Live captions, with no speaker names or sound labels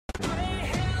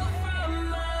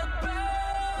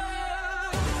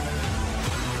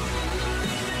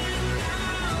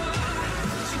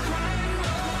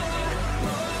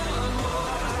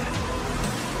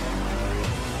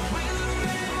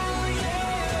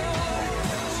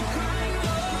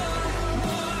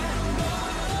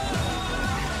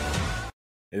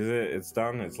Is it? It's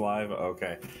done? It's live?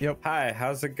 Okay. Yep. Hi,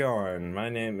 how's it going? My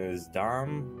name is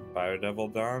Dom,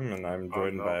 Biodevil Dom, and I'm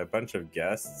joined by a bunch of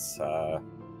guests.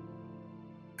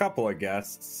 Couple of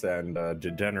guests and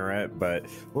degenerate, but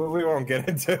we won't get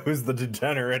into who's the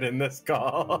degenerate in this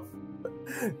call.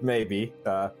 Maybe.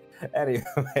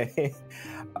 Anyway,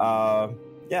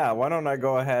 yeah, why don't I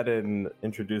go ahead and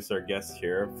introduce our guests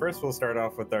here. First, we'll start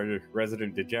off with our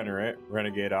resident degenerate,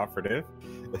 Renegade Operative.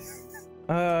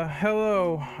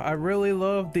 Hello. I really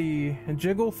love the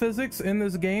jiggle physics in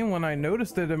this game when I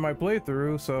noticed it in my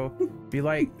playthrough, so if you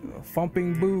like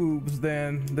thumping boobs,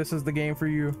 then this is the game for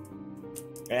you.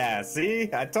 Yeah, see?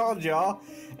 I told y'all.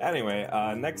 Anyway,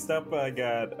 next up I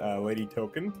got Lady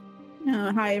Token.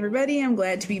 Hi everybody, I'm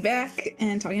glad to be back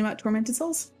and talking about Tormented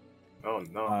Souls. Oh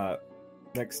no.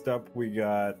 Next up we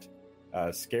got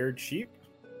Scared Sheep.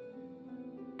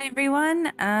 Hi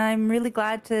everyone, I'm really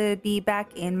glad to be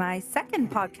back in my second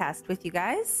podcast with you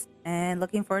guys and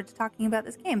looking forward to talking about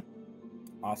this game.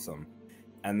 Awesome.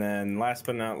 And then last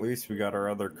but not least, we got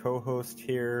our other co-host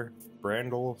here,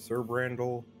 Brandel, Sir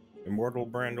Brandel, Immortal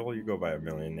Brandel. You go by a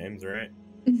million names, right?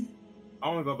 I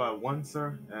only go by one,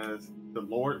 sir, as the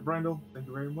Lord Brandel. Thank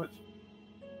you very much.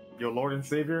 Your Lord and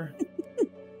Savior.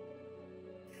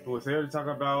 Who is here to talk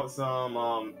about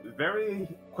some very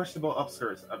questionable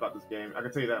upskirts about this game. I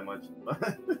can tell you that much.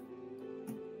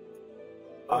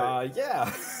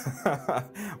 Yeah.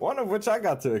 One of which I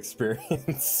got to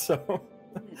experience, so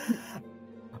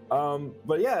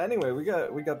but yeah, anyway, we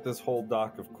got this whole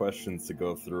doc of questions to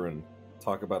go through and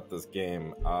talk about this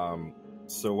game.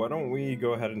 So why don't we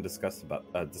go ahead and discuss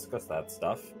that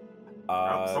stuff?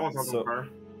 Someone's talking about her.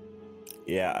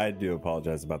 Yeah, I do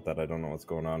apologize about that. I don't know what's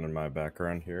going on in my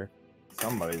background here.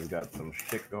 Somebody's got some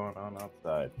shit going on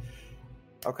outside.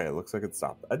 Okay, looks like it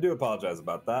stopped. I do apologize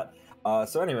about that.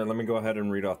 So anyway, let me go ahead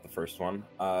and read off the first one.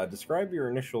 Describe your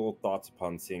initial thoughts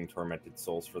upon seeing Tormented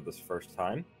Souls for this first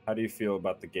time. How do you feel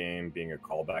about the game being a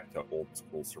callback to old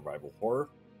school survival horror?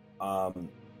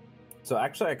 So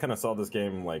actually, I kind of saw this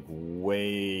game like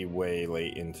way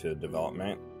late into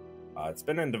development. It's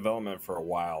been in development for a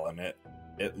while, and it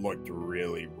looked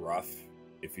really rough.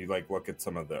 If you like look at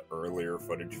some of the earlier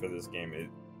footage for this game,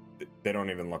 they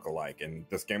don't even look alike. And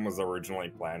this game was originally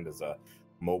planned as a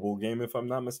mobile game, if I'm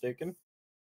not mistaken.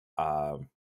 So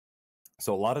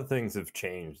a lot of things have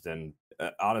changed, and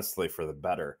honestly for the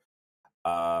better.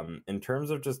 In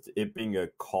terms of just it being a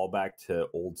callback to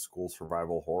old school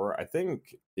survival horror, I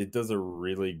think it does a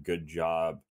really good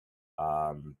job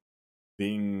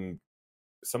being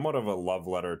somewhat of a love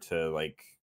letter to like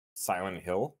Silent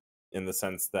Hill, in the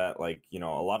sense that, like, you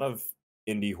know, a lot of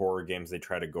indie horror games, they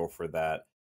try to go for that.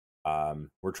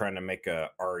 We're trying to make a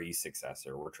RE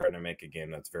successor. We're trying to make a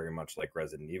game that's very much like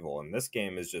Resident Evil. And this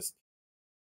game is just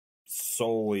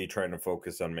solely trying to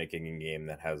focus on making a game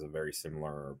that has a very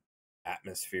similar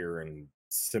atmosphere and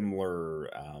similar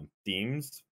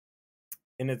themes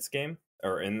in its game,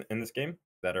 or in this game,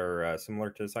 that are similar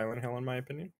to Silent Hill, in my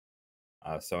opinion.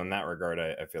 So in that regard,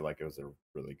 I feel like it was a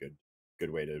really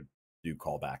good way to do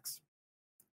callbacks.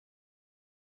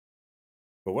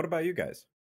 But what about you guys?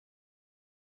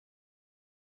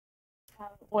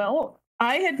 Well,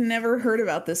 I had never heard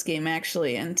about this game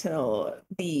actually until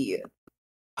the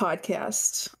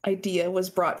podcast idea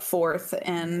was brought forth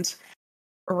and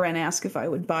Ren asked if I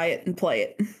would buy it and play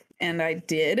it. And I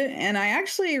did, and I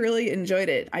actually really enjoyed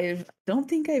it. I don't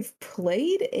think I've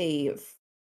played a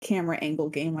camera angle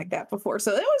game like that before,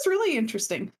 so it was really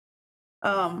interesting.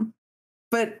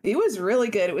 But it was really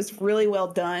good. It was really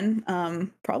well done.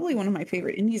 Probably one of my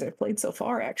favorite indies I've played so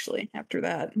far, actually, after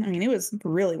that. I mean, it was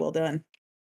really well done.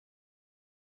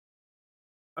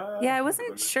 Yeah, I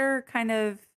wasn't sure kind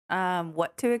of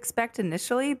what to expect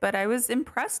initially, but I was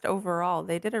impressed overall.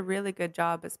 They did a really good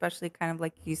job, especially kind of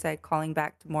like you said, calling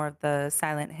back to more of the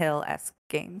Silent Hill-esque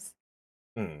games.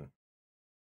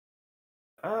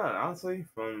 Honestly,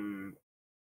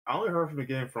 I only heard from the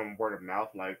game from word of mouth,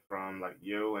 like from like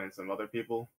you and some other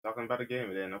people talking about the game,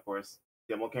 and then of course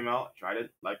demo came out, tried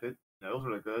it, liked it. It was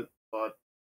really good, but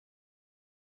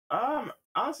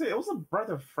honestly, it was a breath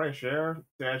of fresh air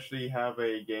to actually have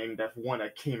a game that, for one,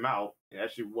 that came out and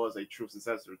actually was a true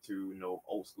successor to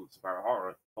old school survival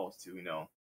horror, opposed to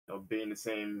being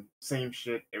the same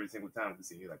shit every single time to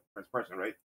see like first person,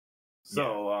 right?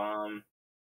 So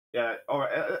yeah, or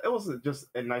it was just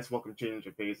a nice welcome change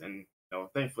of pace, and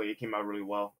thankfully it came out really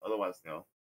well. Otherwise, it would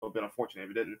have been unfortunate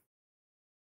if it didn't.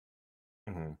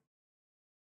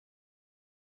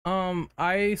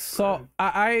 I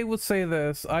would say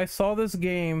this. I saw this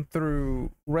game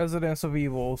through Residence of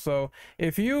Evil. So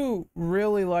if you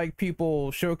really like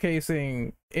people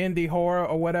showcasing indie horror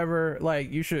or whatever,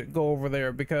 like you should go over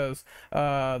there because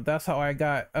that's how I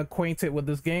got acquainted with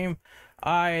this game.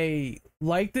 I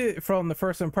liked it from the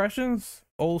first impressions.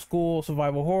 Old school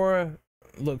survival horror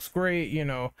looks great,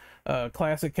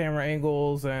 classic camera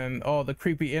angles and all the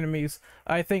creepy enemies.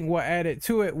 I think what added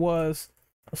to it was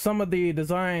some of the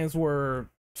designs were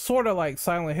sort of like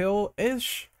Silent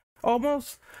Hill-ish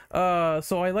almost.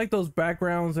 So I like those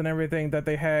backgrounds and everything that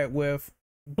they had with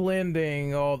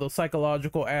blending all the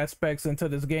psychological aspects into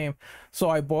this game. So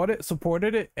I bought it,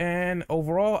 supported it, and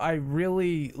overall I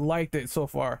really liked it so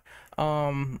far.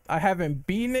 I haven't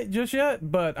beaten it just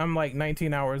yet, but I'm like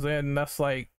 19 hours in, and that's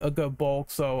like a good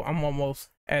bulk, so I'm almost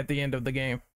at the end of the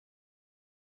game.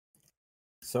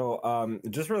 So,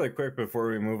 just really quick before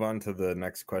we move on to the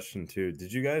next question too,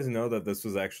 did you guys know that this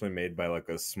was actually made by like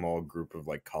a small group of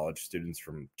like college students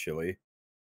from Chile?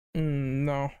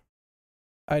 No,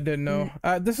 I didn't know.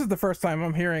 This is the first time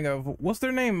I'm hearing of, what's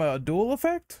their name? Dual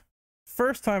Effect?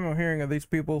 First time I'm hearing of these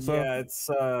people. So yeah, it's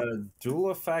Dual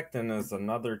Effect, and there's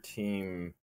another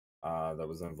team that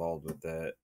was involved with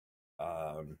it.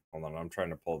 Hold on, I'm trying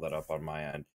to pull that up on my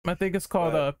end. I think it's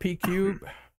called P Cube.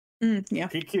 Yeah.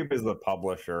 P-Cube is the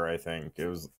publisher, I think.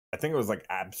 I think it was like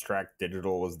Abstract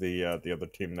Digital was the other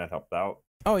team that helped out.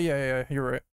 Oh yeah,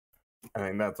 you're right. I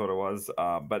think that's what it was.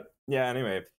 But yeah,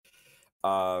 anyway.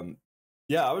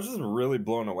 Yeah, I was just really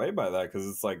blown away by that because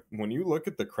it's like when you look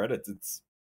at the credits, it's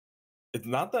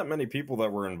not that many people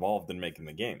that were involved in making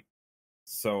the game.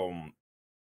 So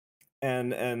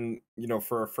and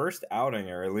for a first outing,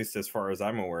 or at least as far as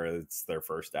I'm aware, it's their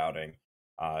first outing.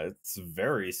 It's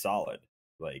very solid.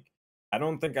 Like, I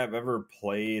don't think I've ever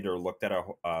played or looked at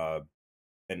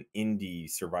an indie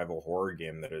survival horror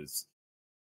game that is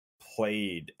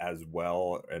played as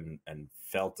well and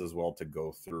felt as well to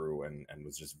go through and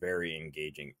was just very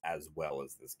engaging as well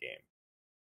as this game.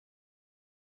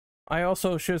 I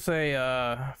also should say,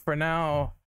 for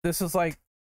now, this is like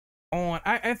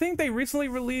I think they recently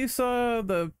released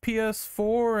the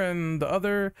PS4 and the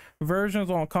other versions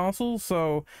on consoles.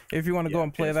 So if you want to go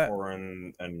and play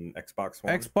PS4 that, and Xbox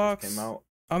One Xbox came out.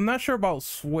 I'm not sure about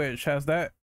Switch. Has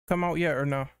that come out yet or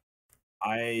no?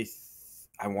 I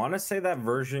want to say that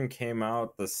version came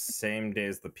out the same day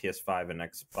as the PS5 and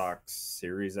Xbox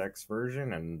Series X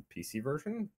version and PC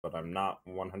version, but I'm not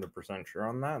 100% sure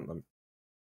on that.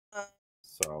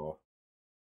 So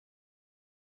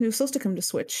It was supposed to come to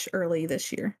Switch early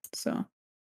this year, so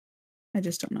I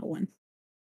just don't know when.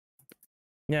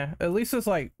 Yeah, at least it's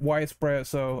like widespread.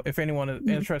 So if anyone is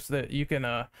interested, you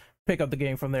can pick up the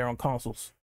game from there on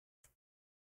consoles.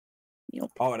 Yep.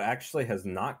 Oh, it actually has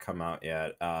not come out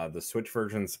yet. The Switch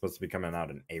version is supposed to be coming out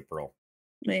in April.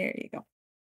 There you go.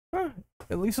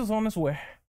 At least it's on its way.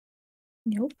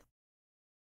 Yep.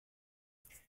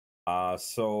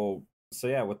 So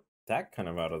yeah, with that kind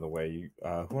of out of the way,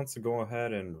 who wants to go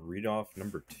ahead and read off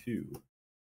number 2?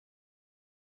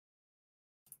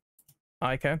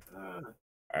 I can.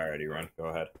 Alrighty, Ron, go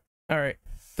ahead. All right.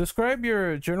 Describe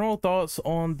your general thoughts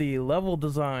on the level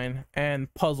design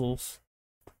and puzzles.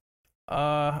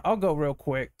 I'll go real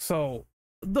quick. So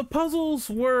the puzzles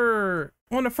were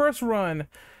on the first run,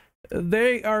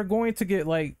 they are going to get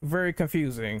like very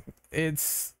confusing.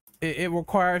 It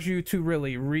requires you to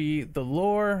really read the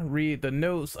lore, read the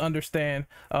notes, understand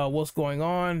what's going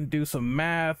on, do some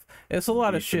math. It's a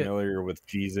lot of shit. Familiar with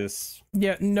Jesus?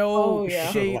 Yeah, no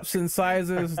shapes and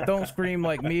sizes. Don't scream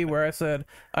like me where I said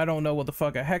I don't know what the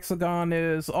fuck a hexagon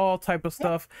is. All type of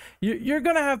stuff. You're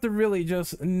gonna have to really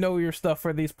just know your stuff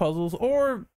for these puzzles,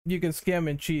 or you can skim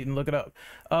and cheat and look it up.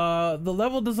 The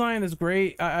level design is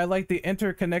great. I like the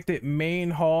interconnected main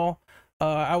hall.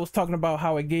 I was talking about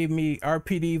how it gave me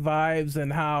RPD vibes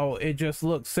and how it just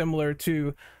looked similar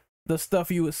to the stuff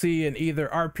you would see in either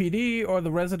RPD or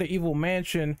the Resident Evil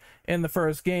Mansion in the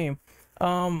first game.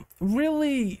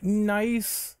 Really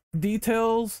nice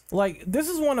details. Like, this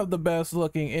is one of the best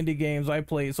looking indie games I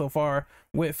played so far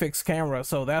with fixed camera,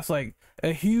 so that's like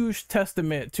a huge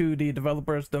testament to the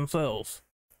developers themselves.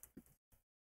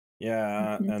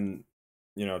 Yeah, and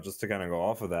just to kind of go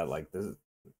off of that, like this,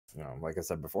 like I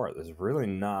said before, there's really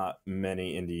not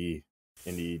many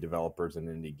indie developers and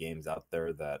indie games out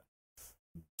there that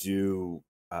do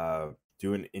an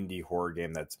indie horror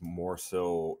game that's more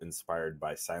so inspired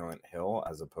by Silent Hill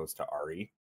as opposed to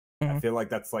RE. I feel like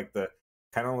that's like the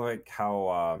kind of like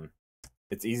how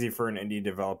it's easy for an indie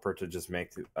developer to just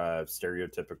make a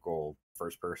stereotypical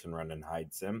first person run and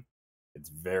hide sim. It's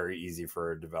very easy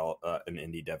for an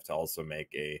indie dev to also make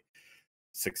a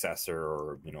successor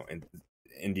or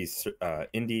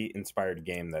indie inspired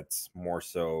game that's more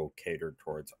so catered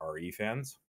towards RE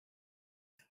fans.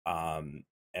 And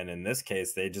in this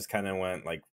case, they just kind of went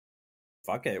like,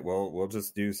 fuck it, we'll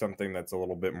just do something that's a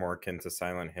little bit more akin to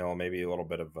Silent Hill, maybe a little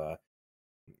bit of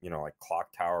like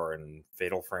Clock Tower and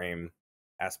Fatal Frame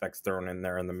aspects thrown in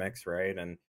there in the mix, right?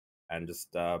 And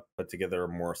just put together a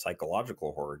more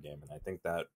psychological horror game, and I think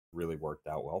that really worked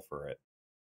out well for it.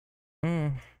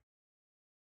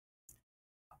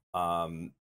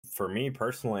 For me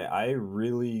personally, I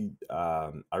really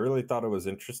thought it was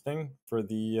interesting for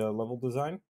the level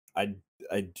design.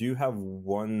 I do have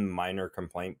one minor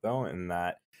complaint though, in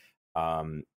that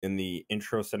in the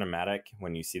intro cinematic,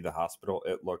 when you see the hospital,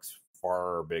 it looks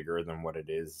far bigger than what it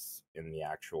is in the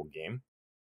actual game.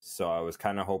 So I was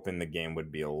kind of hoping the game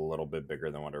would be a little bit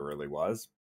bigger than what it really was.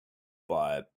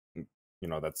 But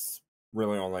that's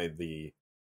really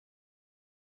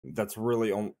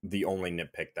the only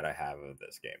nitpick that I have of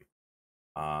this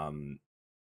game.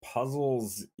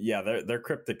 Puzzles, yeah, they're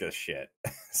cryptic as shit.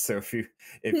 So if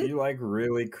you like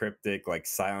really cryptic, like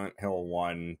Silent Hill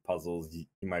 1 puzzles, you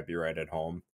might be right at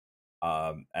home.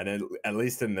 And at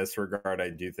least in this regard, I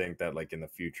do think that like in the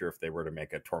future, if they were to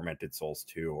make a Tormented Souls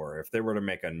 2, or if they were to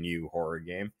make a new horror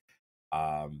game,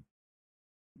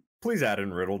 please add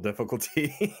in riddle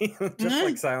difficulty, just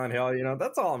like Silent Hill.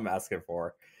 That's all I'm asking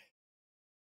for.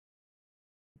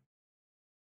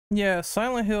 Yeah,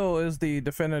 Silent Hill is the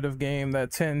definitive game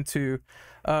that tend to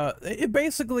it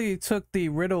basically took the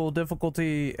riddle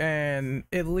difficulty, and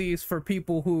at least for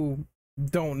people who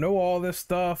don't know all this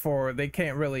stuff or they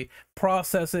can't really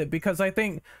process it, because I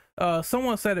think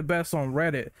someone said it best on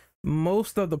Reddit,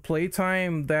 most of the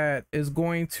playtime that is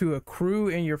going to accrue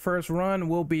in your first run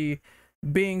will be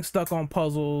being stuck on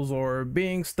puzzles or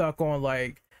being stuck on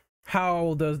like,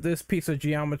 how does this piece of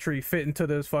geometry fit into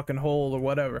this fucking hole or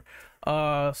whatever.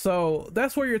 So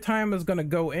that's where your time is going to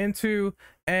go into,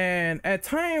 and at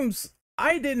times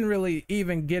I didn't really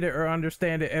even get it or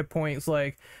understand it at points.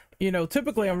 Like,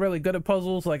 typically I'm really good at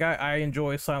puzzles. Like I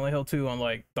enjoy Silent Hill 2 on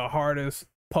like the hardest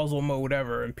puzzle mode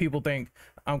ever, and people think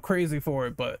I'm crazy for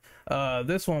it, but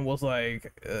this one was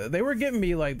like they were getting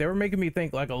me, like they were making me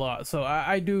think like a lot. So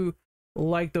I do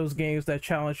like those games that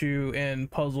challenge you in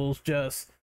puzzles.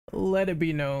 Just let it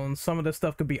be known, some of the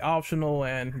stuff could be optional,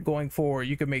 and going forward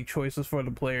you can make choices for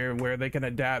the player where they can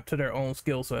adapt to their own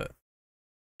skill set.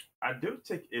 I do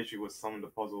take issue with some of the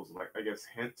puzzles, like I guess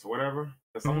hints or whatever.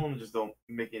 But some of them just don't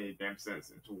make any damn sense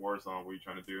into Warzone. What you're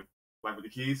trying to do, like with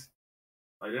the keys,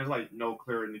 like there's like no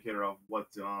clear indicator of what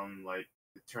to like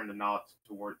to turn the knob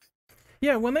towards.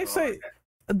 Yeah, when they say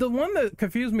the one that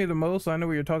confused me the most, I know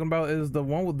what you're talking about, is the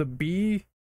one with the B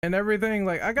and everything.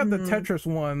 Like I got the Tetris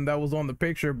one that was on the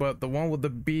picture, but the one with the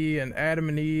bee and Adam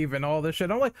and Eve and all this shit,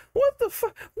 I'm like, what the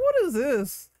fuck? What is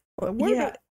this?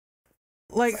 Yeah.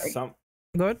 Like, go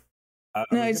ahead.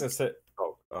 I'm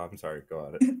sorry. Go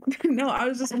ahead. No, I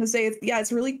was just gonna say,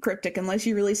 it's really cryptic unless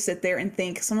you really sit there and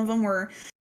think. Some of them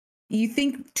you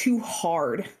think too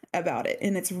hard about it,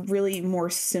 and it's really more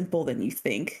simple than you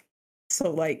think.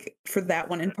 So, like for that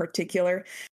one in particular,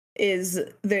 is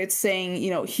that it's saying,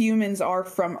 humans are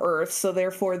from Earth, so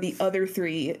therefore the other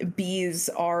three bees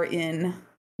are in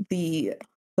the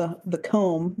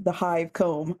comb, the hive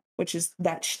comb, which is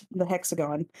the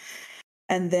hexagon,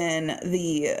 and then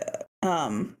the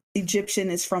Egyptian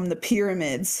is from the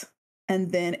pyramids,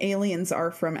 and then aliens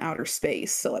are from outer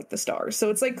space, so like the stars. So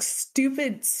it's like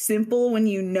stupid simple when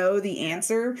you know the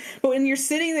answer, but when you're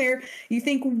sitting there, you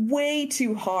think way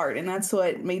too hard, and that's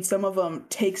what made some of them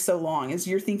take so long, is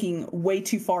you're thinking way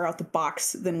too far out the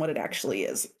box than what it actually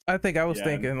is. I think I was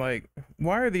thinking, like,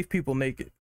 why are these people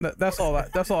naked? That's all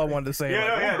I wanted to say.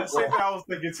 The same thing I was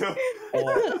thinking too.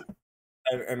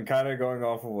 And kind of going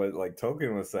off of what like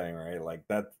Token was saying, right? Like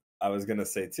that I was gonna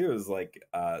say too is like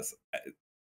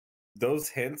those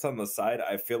hints on the side,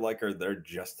 I feel like are there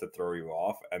just to throw you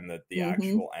off, and that the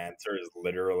actual answer is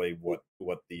literally what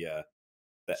the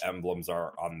emblems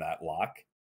are on that lock.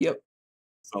 Yep.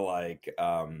 So like,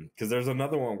 because there's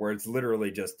another one where it's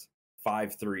literally just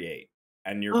 538,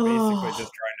 and you're basically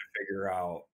just trying to figure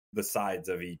out the sides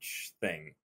of each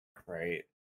thing, right?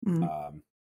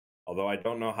 Although I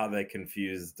don't know how they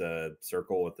confused a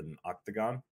circle with an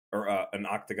octagon, or an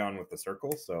octagon with a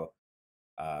circle. So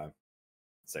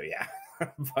yeah,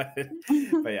 but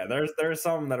yeah, there's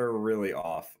some that are really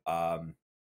off.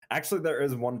 Actually, there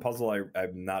is one puzzle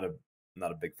I'm not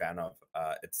a big fan of.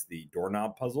 It's the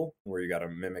doorknob puzzle where you got to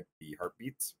mimic the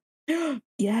heartbeats.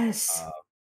 Yes.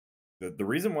 The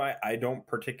reason why I don't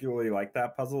particularly like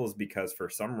that puzzle is because for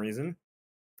some reason,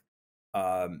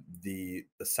 the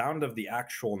sound of the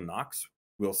actual knocks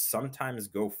will sometimes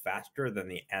go faster than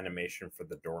the animation for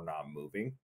the doorknob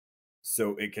moving.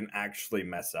 So it can actually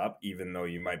mess up, even though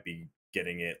you might be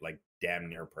getting it like damn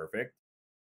near perfect.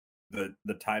 The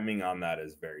timing on that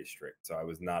is very strict. So I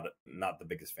was not the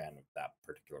biggest fan of that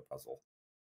particular puzzle.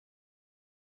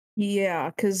 Yeah,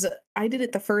 because I did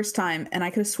it the first time and I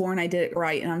could have sworn I did it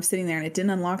right, and I'm sitting there and it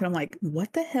didn't unlock, and I'm like,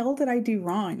 what the hell did I do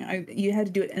wrong? You had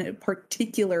to do it in a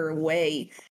particular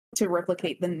way to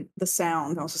replicate the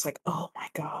sound. I was just like, oh my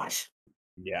gosh.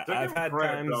 Yeah, To give I've him had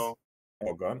credit, times. though,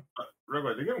 Oh, go on.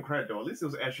 Regular, to give him credit though, at least it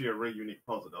was actually a really unique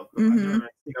puzzle though. 'Cause I've Mhm. never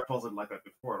seen a puzzle like that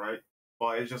before, right?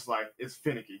 But it's just like it's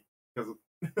finicky because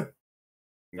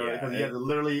Yeah, because you have to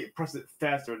literally press it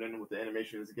faster than what the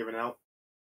animation is giving out.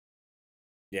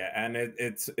 yeah, and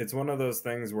it's one of those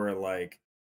things where like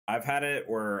I've had it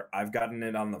where I've gotten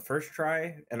it on the first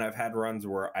try, and I've had runs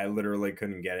where I literally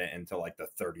couldn't get it until like the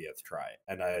 30th try,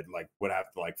 and I like would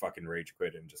have to like fucking rage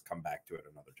quit and just come back to it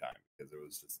another time because it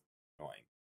was just annoying.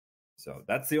 So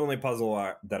that's the only puzzle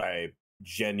that I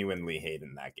genuinely hate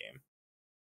in that game.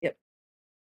 Yep.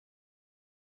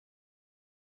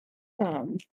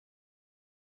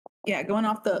 Yeah, going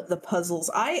off the puzzles,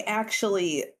 I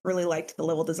actually really liked the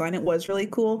level design. It was really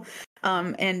cool.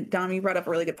 And Dom, you brought up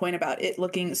a really good point about it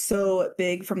looking so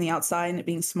big from the outside and it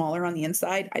being smaller on the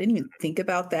inside. I didn't even think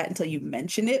about that until you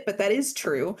mentioned it, but that is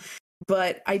true.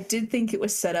 But I did think it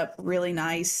was set up really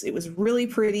nice. It was really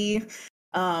pretty.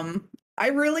 I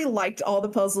really liked all the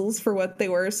puzzles for what they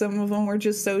were. Some of them were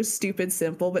just so stupid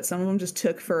simple, but some of them just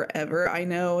took forever. I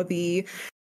know the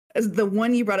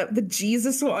one you brought up, the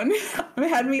Jesus one,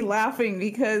 had me laughing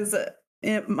because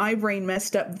my brain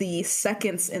messed up the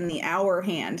seconds in the hour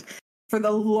hand for the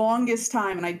longest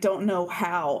time, and I don't know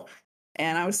how.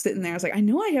 And I was sitting there, I was like, I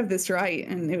know I have this right.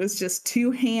 And it was just two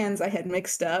hands I had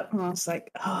mixed up. And I was like,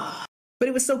 oh. But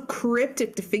it was so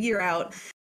cryptic to figure out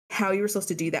how you were supposed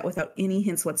to do that without any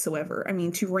hints whatsoever. I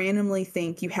mean, to randomly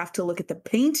think you have to look at the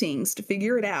paintings to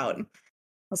figure it out. I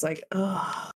was like,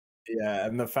 oh. Yeah,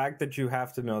 and the fact that you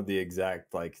have to know the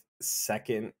exact like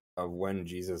second of when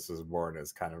Jesus was born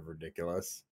is kind of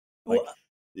ridiculous. Like,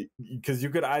 because you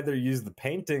could either use the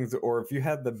paintings, or if you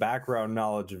had the background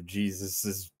knowledge of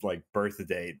Jesus's like birth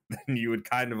date, then you would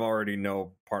kind of already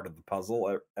know part of the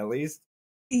puzzle at least.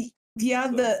 Yeah,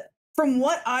 So. From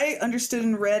what I understood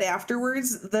and read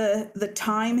afterwards, the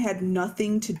time had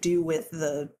nothing to do with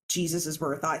the Jesus's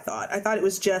birth. I thought it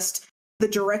was just the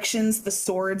directions the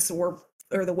swords were,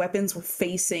 or the weapons were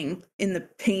facing in the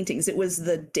paintings. It was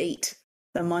the date,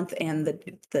 the month, and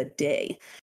the day,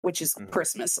 which is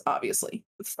Christmas, obviously.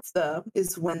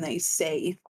 Is when they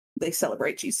say they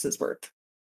celebrate Jesus' birth.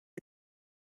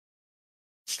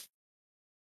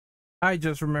 I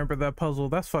just remember that puzzle.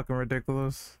 That's fucking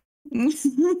ridiculous. I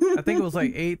think it was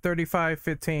like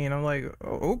 8:35:15. I'm like,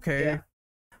 oh, okay. Yeah.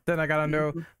 Then I gotta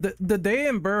know the day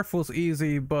in birth was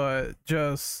easy, but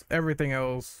just everything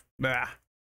else, nah.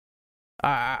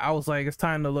 I was like, it's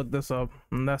time to look this up,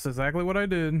 and that's exactly what I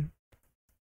did.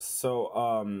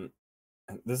 So,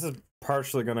 this is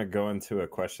partially going to go into a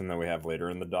question that we have later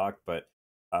in the doc, but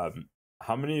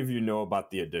how many of you know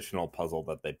about the additional puzzle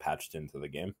that they patched into the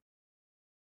game?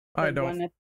 I don't. One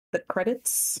at the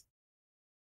credits.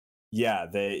 Yeah,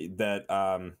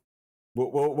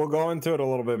 we'll go into it a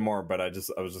little bit more, but I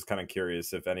was just kind of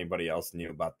curious if anybody else knew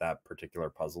about that particular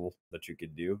puzzle that you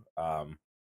could do.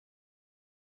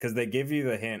 Because they give you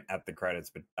the hint at the credits,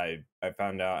 but I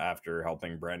found out after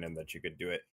helping Brandon that you could do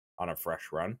it on a fresh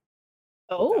run.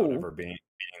 Without ever beating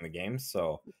the game.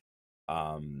 So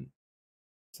that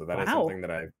is something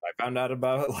that I found out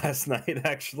about last night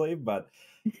actually, but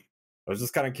I was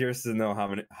just kind of curious to know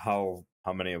how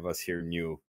many of us here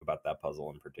knew about that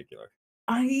puzzle in particular.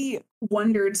 I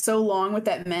wondered so long what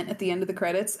that meant at the end of the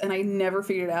credits, and I never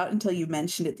figured it out until you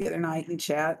mentioned it the other night in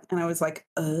chat, and I was like,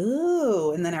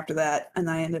 oh, and then after that, and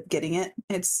I ended up getting it.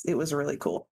 It was really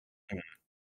cool.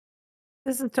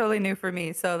 This is totally new for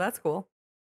me, so that's cool.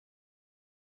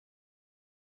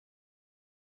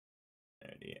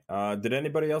 Did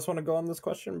anybody else want to go on this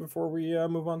question before we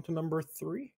move on to number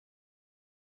 3?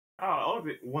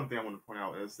 One thing I want to point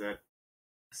out is that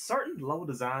certain level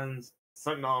designs,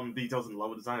 certain details in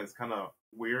level design is kind of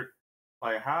weird.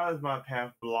 Like, how is my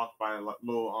path blocked by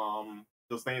little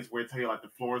those things where they tell you like the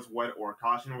floor is wet or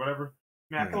caution or whatever?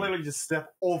 Man, I can literally just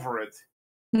step over it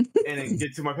and then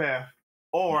get to my path.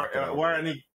 Or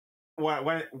why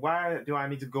do I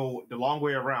need to go the long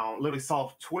way around, literally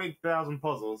solve 20,000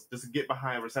 puzzles just to get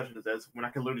behind a receptionist desk when I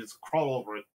can literally just crawl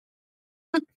over it?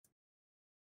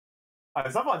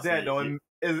 Stuff like that, though,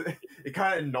 it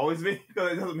kind of annoys me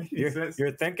because it doesn't make any sense.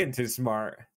 You're thinking too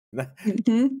smart.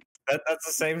 That's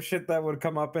the same shit that would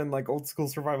come up in like old school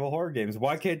survival horror games.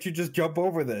 Why can't you just jump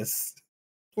over this?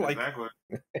 Like, Exactly.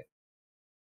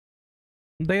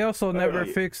 They also never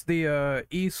yeah. fixed the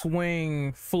east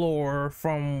wing floor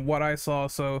from what I saw,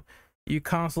 so you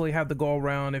constantly have to go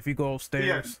around if you go Yeah,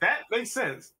 upstairs. that makes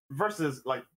sense. Versus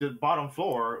like the bottom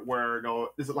floor where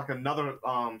is it like another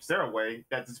stairway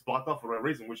that's just blocked off for a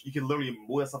reason, which you can literally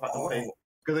move stuff out the way oh,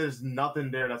 because there's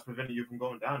nothing there that's preventing you from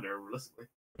going down there realistically.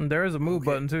 And there is a move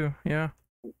Okay. button too, yeah.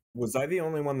 was I the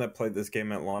only one that played this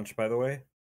game at launch, by the way?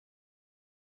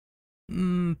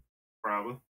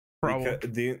 Probably. Probably.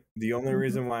 Because the only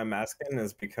reason why I'm asking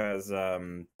is because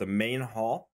the main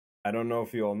hall, I don't know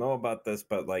if you all know about this,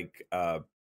 but like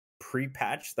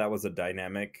pre-patch, that was a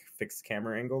dynamic fixed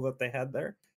camera angle that they had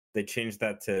there. They changed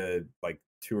that to like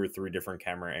 2 or 3 different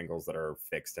camera angles that are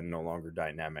fixed and no longer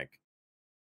dynamic.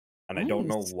 And I don't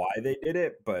know Nice. why they did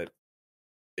it, but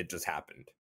it just happened.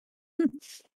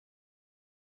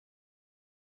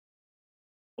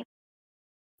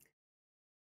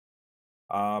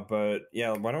 But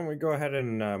yeah, why don't we go ahead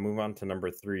and move on to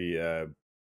number 3?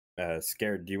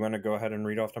 Scared, do you want to go ahead and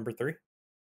read off number 3?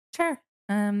 Sure.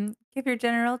 Give your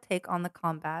general take on the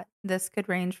combat. This could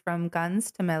range from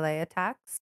guns to melee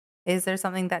attacks. Is there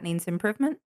something that needs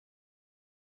improvement?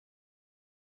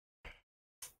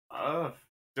 To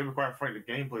be quite frank,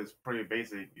 the gameplay is pretty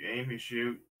basic. You aim, you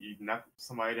shoot, you knock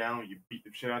somebody down, you beat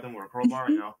the shit out of them with a crowbar.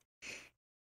 You know,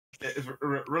 it's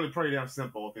really pretty damn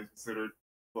simple, if it's considered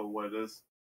for what it is.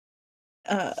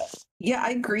 Yeah, I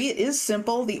agree. It is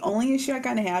simple. The only issue I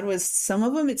kind of had was some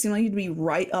of them, it seemed like you'd be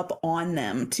right up on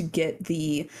them to get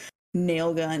the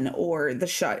nail gun or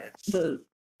the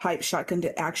pipe shotgun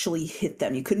to actually hit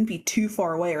them. You couldn't be too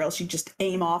far away, or else you just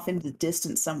aim off into the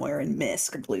distance somewhere and miss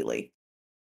completely.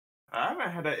 I haven't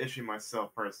had that issue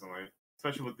myself personally,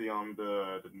 especially with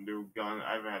the new gun.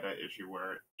 I haven't had that issue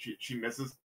where she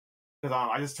misses because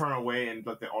I just turn away and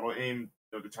let the auto aim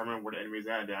determine where the enemy is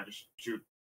at, and then I just shoot.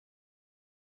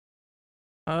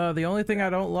 The only thing I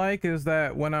don't like is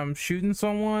that when I'm shooting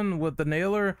someone with the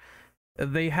nailer,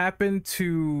 they happen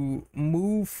to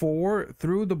move forward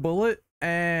through the bullet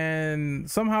and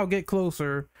somehow get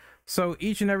closer. So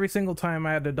each and every single time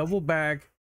I had to double back,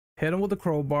 hit them with the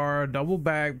crowbar, double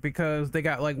back because they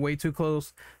got like way too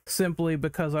close simply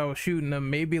because I was shooting them.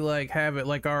 Maybe like have it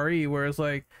like RE where it's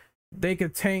like they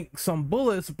could tank some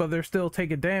bullets, but they're still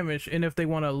taking damage. And if they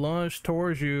want to lunge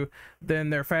towards you,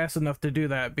 then they're fast enough to do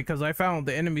that. Because I found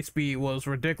the enemy speed was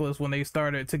ridiculous when they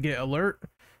started to get alert.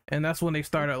 And that's when they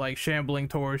started like shambling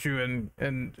towards you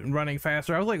and running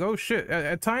faster. I was like, oh shit.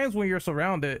 At times when you're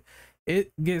surrounded,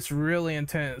 it gets really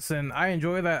intense. And I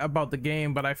enjoy that about the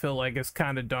game, but I feel like it's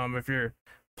kind of dumb if you're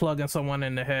plugging someone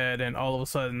in the head and all of a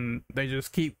sudden they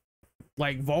just keep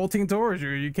like vaulting towards you.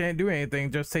 You can't do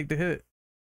anything, just take the hit.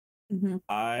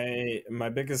 My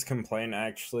biggest complaint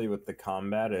actually with the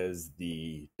combat is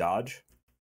the dodge.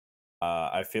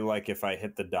 I feel like if I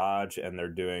hit the dodge and they're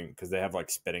doing, because they have like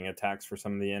spitting attacks for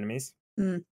some of the enemies,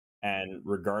 and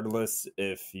regardless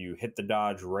if you hit the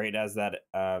dodge right as that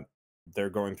they're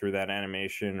going through that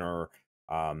animation, or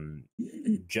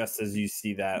just as you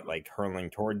see that like hurling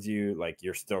towards you, like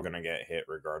you're still gonna get hit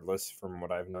regardless, from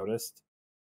what I've noticed.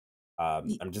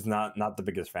 I'm just not the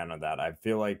biggest fan of that. I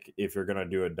feel like if you're gonna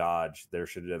do a dodge, there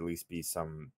should at least be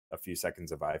a few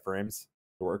seconds of iframes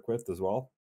to work with as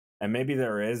well. And maybe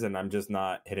there is, and I'm just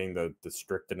not hitting the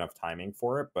strict enough timing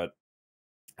for it. But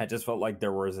I just felt like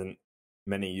there wasn't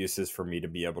many uses for me to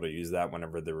be able to use that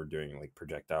whenever they were doing like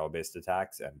projectile based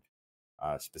attacks, and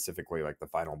specifically like the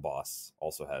final boss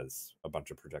also has a bunch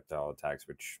of projectile attacks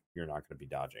which you're not going to be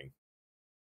dodging.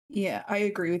 Yeah, I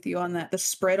agree with you on that. The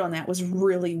spread on that was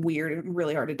really weird and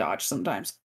really hard to dodge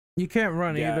sometimes. You can't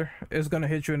run Yeah. either. It's gonna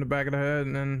hit you in the back of the head,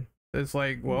 and then it's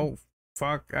like, well,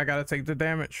 fuck, I gotta take the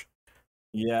damage.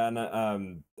 Yeah, and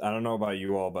I don't know about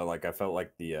you all, but like I felt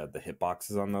like the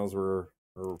hitboxes on those were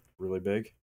really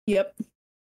big. Yep.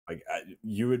 Like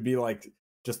you would be like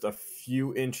just a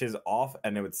few inches off,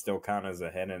 and it would still count as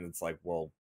a hit. And it's like,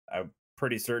 well, I'm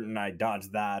pretty certain I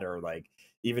dodged that, or like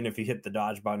even if you hit the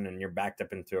dodge button and you're backed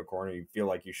up into a corner, you feel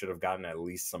like you should have gotten at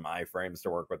least some iframes to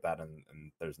work with that,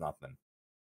 and there's nothing.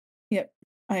 Yep,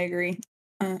 I agree.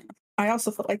 I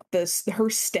also felt like her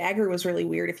stagger was really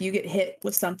weird. If you get hit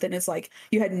with something, it's like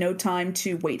you had no time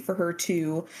to wait for her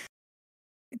to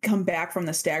come back from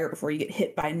the stagger before you get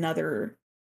hit by another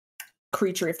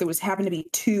creature. If there happened to be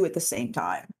two at the same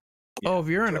time. Oh, if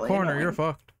you're in a really corner, annoying. you're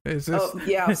fucked. It's just,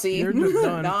 yeah, see, you're just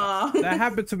done. nah. That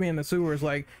happened to me in the sewers.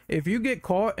 Like, if you get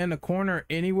caught in a corner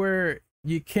anywhere,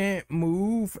 you can't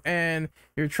move, and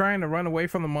you're trying to run away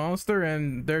from the monster,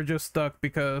 and they're just stuck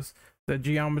because the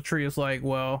geometry is like,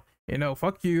 well,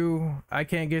 fuck you, I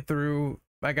can't get through,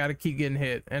 I gotta keep getting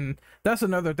hit. And that's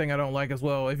another thing I don't like as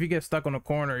well. If you get stuck on a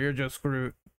corner, you're just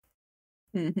screwed.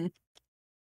 Mm-hmm.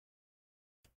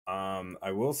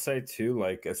 I will say too,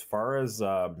 like as far as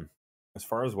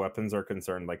weapons are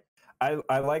concerned, like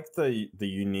I like the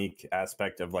unique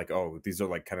aspect of like, oh, these are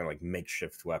like kind of like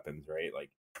makeshift weapons, right? Like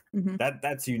Mm-hmm.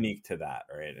 that's unique to that,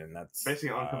 right? And that's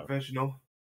Basically unconventional.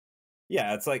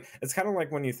 yeah, it's kind of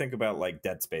like when you think about like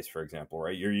Dead Space, for example,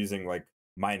 right? You're using like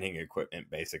mining equipment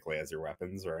basically as your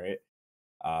weapons, right?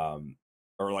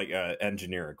 Or like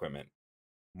engineer equipment,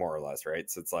 more or less,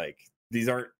 right? So it's like these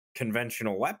aren't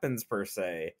conventional weapons per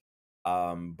se,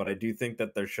 but I do think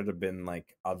that there should have been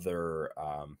like other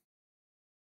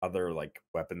like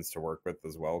weapons to work with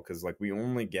as well, because like we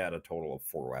only get a total of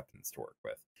 4 weapons to work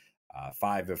with,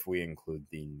 5 if we include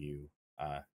the new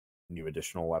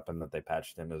additional weapon that they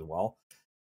patched in as well.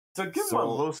 To give them a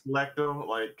little select though,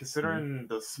 like considering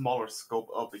the smaller scope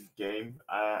of the game,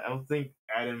 I don't think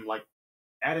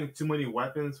adding too many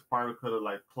weapons probably could have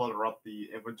like cluttered up the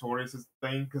inventory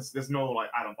thing, because there's no like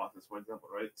item boxes, for example,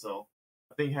 right? So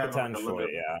I think having like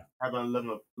having a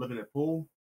limited pool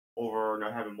over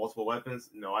having multiple weapons,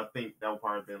 I think that would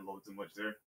probably have been a little too much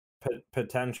there.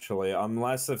 Potentially,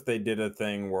 unless if they did a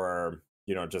thing where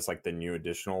just like the new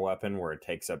additional weapon where it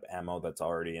takes up ammo that's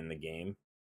already in the game,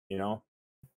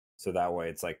 so that way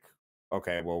it's like,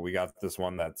 okay, well, we got this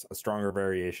one that's a stronger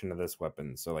variation of this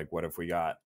weapon, so like what if we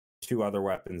got 2 other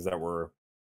weapons that were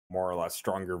more or less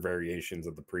stronger variations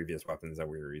of the previous weapons that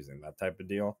we were using? That type of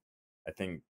deal, I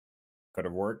think, could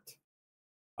have worked.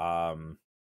 But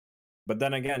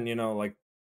then again, like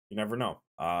you never know.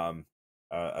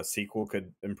 A sequel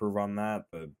could improve on that.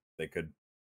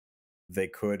 They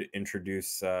could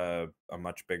introduce a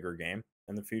much bigger game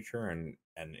in the future and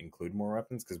include more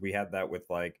weapons, because we had that with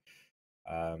like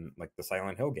the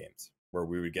Silent Hill games, where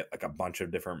we would get like a bunch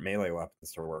of different melee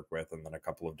weapons to work with and then a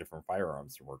couple of different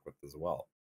firearms to work with as well.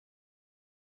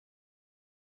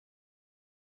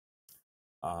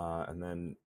 And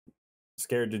then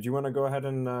Scared, did you want to go ahead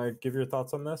and give your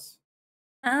thoughts on this?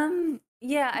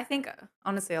 Yeah, I think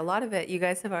honestly a lot of it you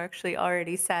guys have actually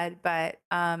already said, but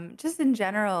just in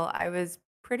general, I was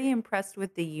pretty impressed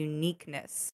with the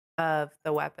uniqueness of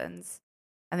the weapons.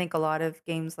 I think a lot of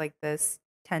games like this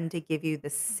tend to give you the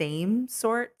same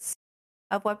sorts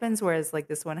of weapons, whereas like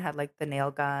this one had like the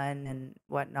nail gun and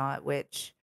whatnot,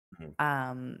 which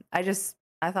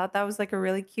I thought that was like a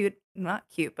really cute, not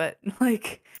cute, but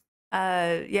like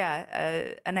an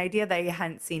idea that I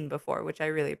hadn't seen before, which I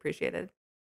really appreciated.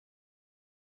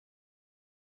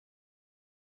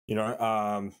 You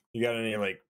got any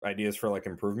like ideas for like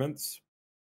improvements?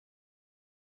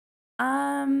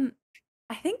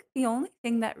 I think the only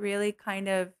thing that really kind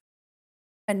of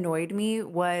annoyed me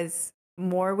was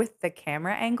more with the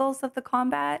camera angles of the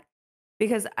combat,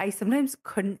 because I sometimes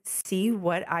couldn't see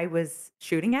what I was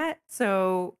shooting at.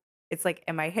 So it's like,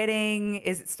 am I hitting?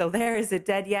 Is it still there? Is it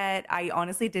dead yet? I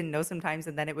honestly didn't know sometimes,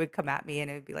 and then it would come at me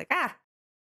and it would be like, ah.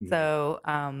 Yeah. So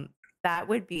that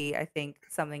would be, I think,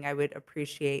 something I would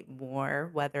appreciate more,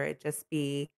 whether it just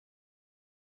be,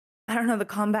 I don't know, the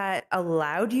combat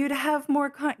allowed you to have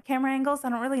more camera angles. I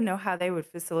don't really know how they would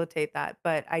facilitate that,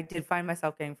 but I did find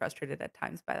myself getting frustrated at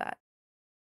times by that.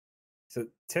 So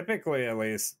typically, at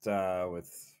least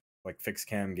with like fixed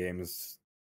cam games,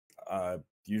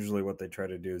 usually what they try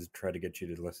to do is try to get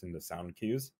you to listen to sound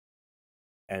cues.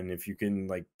 And if you can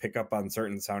like pick up on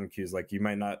certain sound cues, like you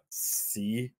might not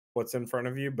see what's in front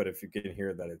of you, but if you can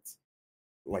hear that it's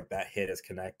like that hit is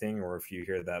connecting, or if you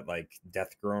hear that like death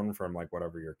groan from like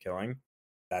whatever you're killing,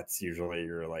 that's usually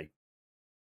your like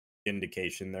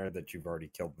indication there that you've already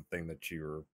killed the thing that you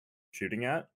were shooting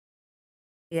at.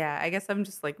 Yeah, I guess I'm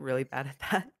just like really bad at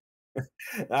that.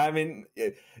 I mean,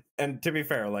 and to be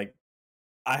fair, like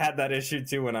I had that issue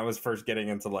too when I was first getting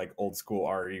into like old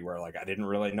school RE, where like I didn't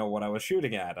really know what I was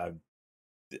shooting at.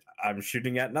 I'm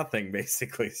shooting at nothing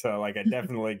basically. So like I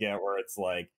definitely get where it's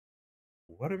like,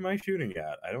 what am I shooting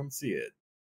at? I don't see it.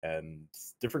 And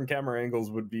different camera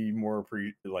angles would be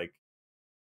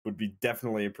would be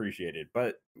definitely appreciated.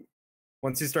 But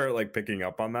once you start like picking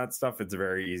up on that stuff, it's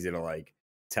very easy to like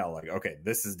tell like, okay,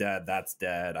 this is dead, that's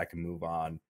dead, I can move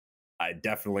on. I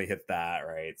definitely hit that,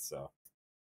 right? So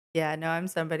Yeah, no, I'm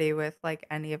somebody with like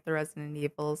any of the Resident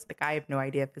Evils. Like, I have no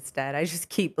idea if it's dead. I just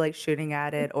keep like shooting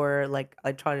at it, or like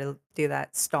I try to do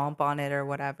that stomp on it or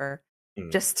whatever,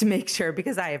 just to make sure,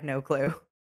 because I have no clue.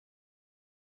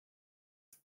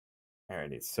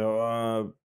 Alrighty,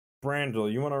 so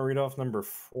Brandel, you want to read off number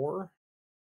 4?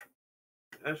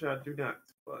 Actually, I do not,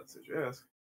 but since you ask,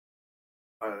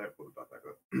 I put it back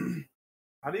up.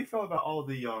 how do you feel about all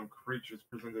the creatures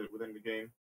presented within the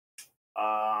game?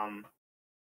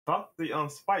 Fuck the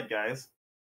spike guys.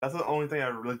 That's the only thing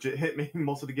that legit hit me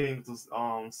most of the game was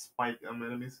spike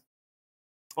enemies.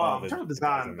 Well, in terms of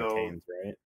design though, canes,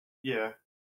 right? yeah.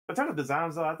 But in terms of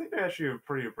designs though, I think they actually are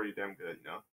pretty damn good.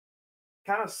 You know,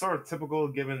 kind of sort of typical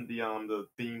given the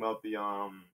theme of the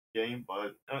game,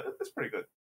 but it's pretty good.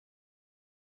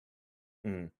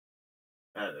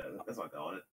 That's my thought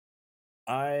on it.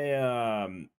 I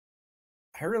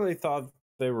really thought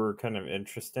they were kind of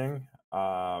interesting.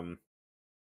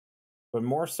 But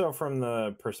more so from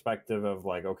the perspective of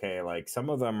like, okay, like some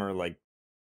of them are like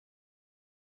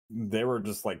they were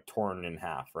just like torn in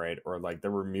half, right? Or like they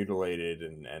were mutilated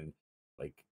and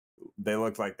like they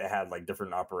looked like they had like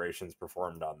different operations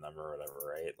performed on them or whatever,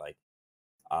 right? Like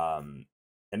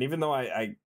and even though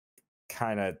I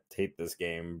kind of hate this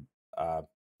game,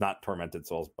 not Tormented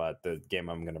Souls, but the game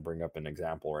I'm gonna bring up an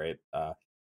example, right?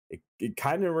 It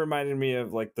kind of reminded me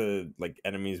of like the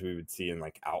enemies we would see in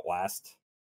like Outlast.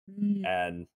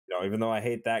 And you know, even though I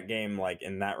hate that game, like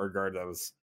in that regard,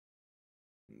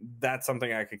 that's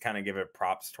something I could kind of give it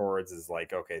props towards. Is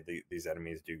like, okay, these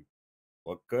enemies do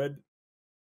look good.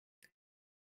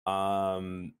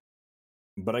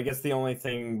 But I guess the only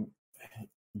thing,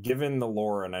 given the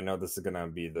lore, and I know this is gonna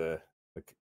be the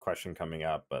question coming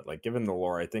up, but like given the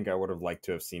lore, I think I would have liked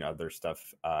to have seen other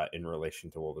stuff in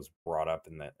relation to what was brought up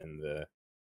in the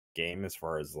game, as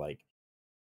far as like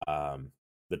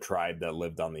the tribe that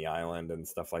lived on the island and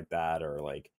stuff like that, or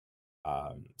like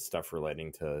stuff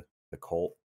relating to the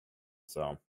cult.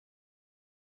 So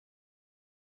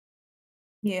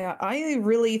yeah, I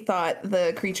really thought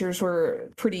the creatures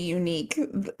were pretty unique.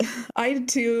 I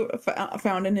too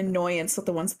found an annoyance with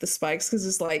the ones with the spikes, because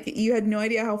it's like you had no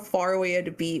idea how far away you had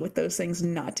to be with those things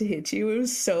not to hit you. It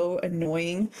was so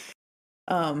annoying.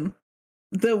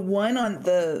 The one on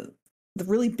the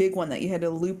really big one that you had to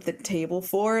loop the table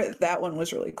for, that one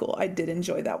was really cool. I did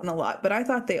enjoy that one a lot, but I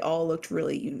thought they all looked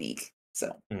really unique.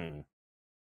 So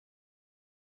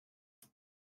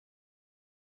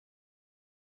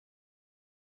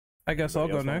I guess I'll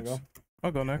go next.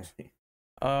 I'll go next.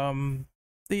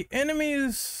 The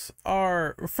enemies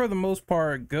are, for the most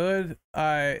part, good.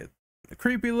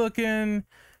 Creepy looking.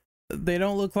 They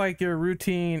don't look like your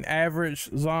routine average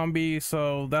zombie,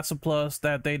 so that's a plus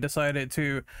that they decided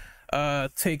to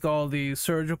take all these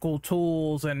surgical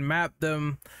tools and map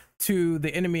them to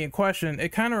the enemy in question.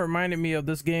 It kind of reminded me of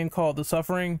this game called The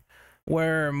Suffering,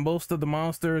 where most of the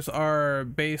monsters are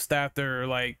based after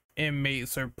like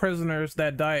inmates or prisoners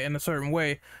that die in a certain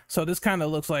way. So this kind of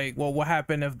looks like, well, what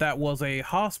happened if that was a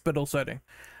hospital setting?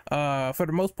 For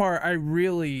the most part, I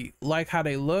really like how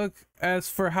they look. As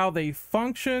for how they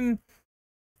function,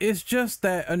 it's just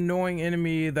that annoying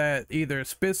enemy that either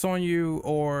spits on you,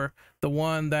 or the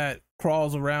one that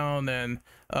crawls around and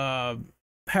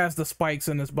has the spikes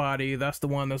in his body. That's the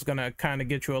one that's gonna kind of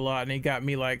get you a lot, and he got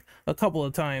me like a couple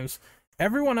of times.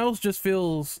 Everyone else just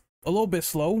feels a little bit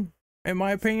slow, in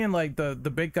my opinion. Like the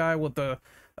big guy with the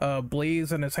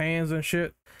blades in his hands and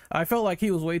shit, I felt like he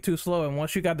was way too slow, and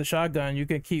once you got the shotgun, you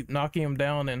can keep knocking him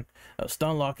down and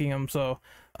stun locking him. So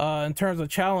in terms of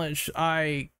challenge,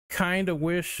 I kind of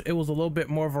wish it was a little bit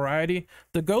more variety.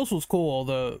 The ghost was cool,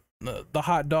 the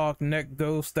hot dog neck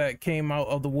ghost that came out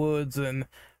of the woods and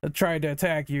tried to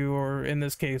attack you, or in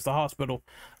this case the hospital.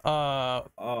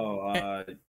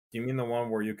 You mean the one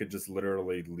where you could just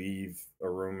literally leave a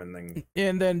room and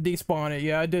then despawn it?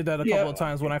 Yeah, I did that a couple of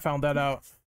times when I found that out.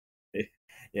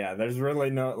 Yeah, there's really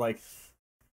no, like,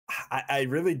 I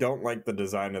really don't like the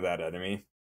design of that enemy.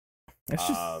 It's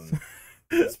just...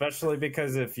 especially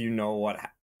because if you know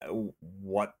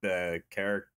what the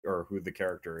character or who the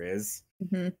character is,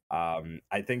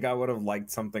 I think I would have liked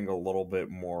something a little bit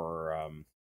more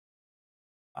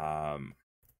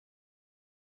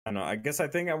I don't know, I guess I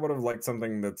think I would have liked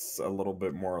something that's a little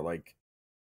bit more like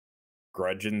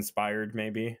Grudge inspired,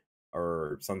 maybe,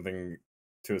 or something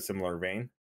to a similar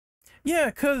vein. Yeah,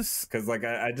 because like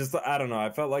I don't know, I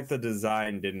felt like the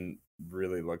design didn't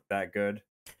really look that good.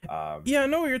 Yeah, I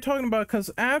know what you're talking about,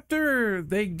 because after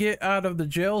they get out of the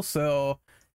jail cell,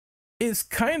 it's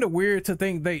kind of weird to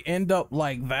think they end up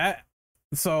like that.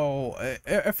 So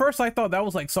at first I thought that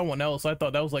was like someone else. I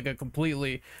thought that was like a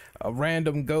completely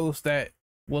random ghost that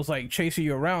was like chasing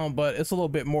you around, but it's a little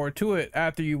bit more to it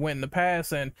after you went in the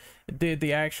past and did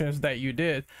the actions that you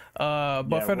did. But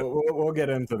yeah, we'll get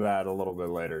into that a little bit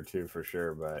later too, for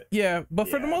sure. But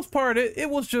for the most part, it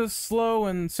was just slow,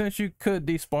 and since you could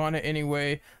despawn it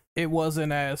anyway, it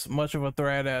wasn't as much of a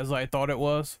threat as I thought it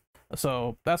was.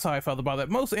 So that's how I felt about it.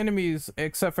 Most enemies,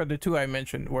 except for the two I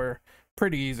mentioned, were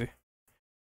pretty easy.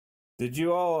 Did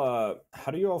you all?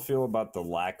 How do you all feel about the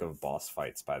lack of boss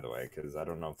fights? By the way, because I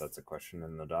don't know if that's a question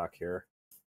in the doc here.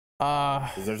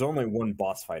 Because there's only one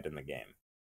boss fight in the game.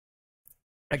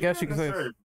 I guess you could say.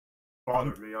 Necessarily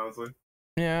bothered me, honestly.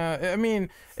 Yeah, I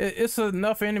mean, it's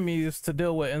enough enemies to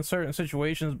deal with in certain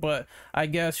situations, but I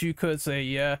guess you could say,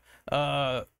 yeah,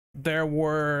 there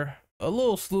were a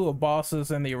little slew of bosses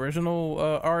in the original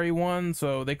RE1,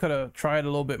 so they could have tried a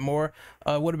little bit more.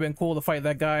 It would have been cool to fight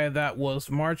that guy that was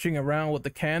marching around with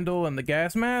the candle and the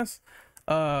gas mask.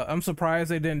 I'm surprised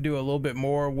they didn't do a little bit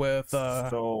more with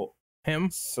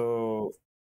him.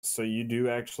 So you do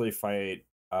actually fight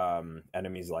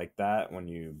enemies like that when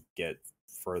you get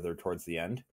further towards the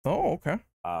end. Oh, okay.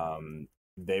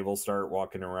 They will start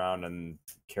walking around and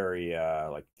carry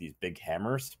like these big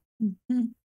hammers. Mm-hmm.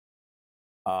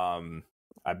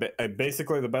 I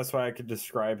basically the best way I could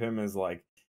describe him is like,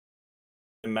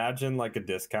 imagine like a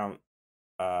discount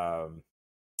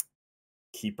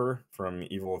keeper from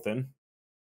Evil Within.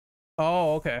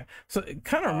 Oh, okay. So it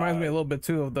kind of reminds me a little bit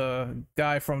too of the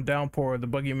guy from Downpour, the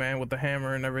boogeyman with the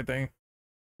hammer and everything.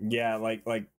 Yeah, like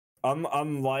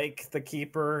unlike the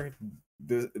keeper,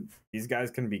 these guys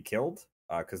can be killed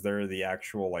because they're the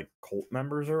actual like cult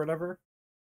members or whatever.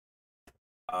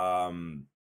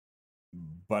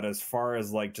 But as far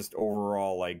as like just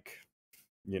overall like,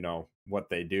 you know, what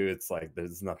they do, it's like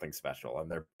there's nothing special, and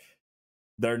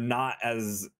they're not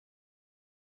as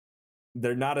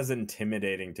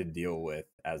intimidating to deal with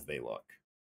as they look.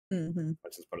 Mm-hmm.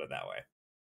 Let's just put it that way.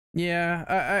 Yeah,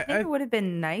 I think it would have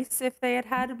been nice if they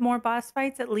had more boss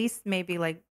fights, at least maybe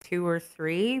like 2 or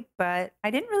 3, but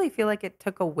I didn't really feel like it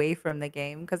took away from the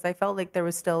game because I felt like there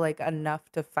was still like enough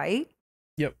to fight.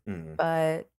 Yep. Mm-hmm.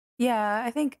 But yeah,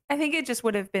 I think it just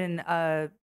would have been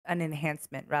an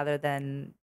enhancement rather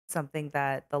than something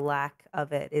that the lack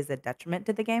of it is a detriment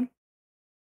to the game.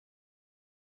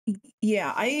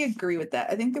 Yeah, I agree with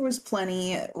that. I think there was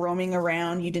plenty roaming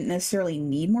around. You didn't necessarily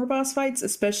need more boss fights,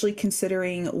 especially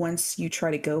considering once you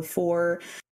try to go for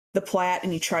the plat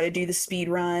and you try to do the speed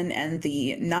run and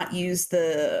the not use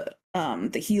the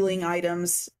healing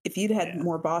items. If you'd had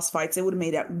more boss fights, it would have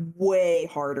made that way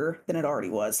harder than it already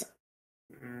was.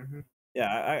 Mm-hmm.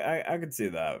 Yeah, I could see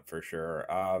that for sure.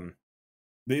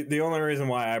 The only reason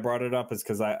why I brought it up is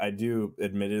because I do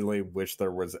admittedly wish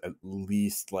there was at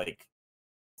least like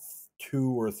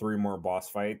 2 or 3 more boss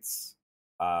fights.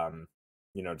 You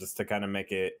know, just to kind of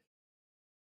make it,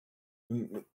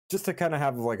 just to kind of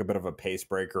have like a bit of a pace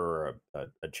breaker or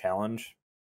a challenge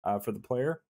for the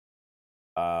player.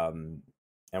 And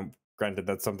granted,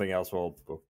 that's something else we'll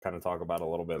kind of talk about a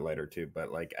little bit later too.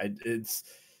 But like,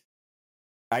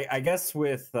 I guess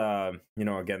with you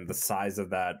know, again, the size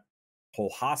of that whole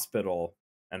hospital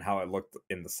and how it looked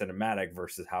in the cinematic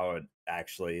versus how it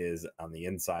actually is on the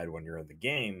inside when you're in the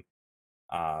game,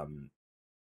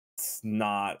 it's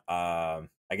not. I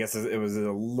guess it was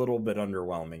a little bit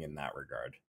underwhelming in that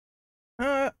regard.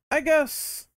 I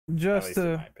guess just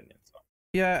in my opinion. So.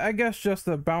 Yeah, I guess just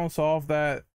to bounce off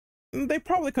that, they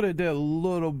probably could have did a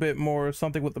little bit more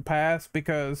something with the past,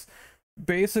 because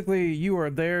basically you are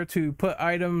there to put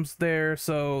items there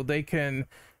so they can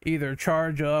either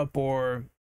charge up or,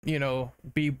 you know,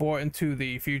 be brought into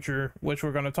the future, which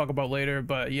we're going to talk about later.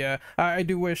 But yeah, I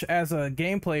do wish as a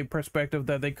gameplay perspective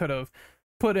that they could have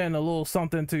put in a little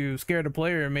something to scare the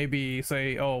player and maybe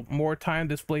say, oh, more time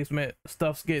displacement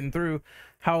stuff's getting through.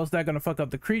 How is that going to fuck up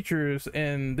the creatures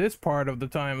in this part of the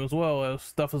time as well as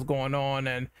stuff is going on?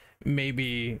 And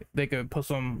maybe they could put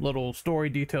some little story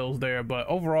details there. But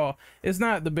overall, it's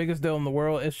not the biggest deal in the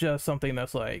world. It's just something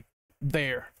that's like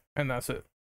there, and that's it.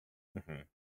 Mm-hmm.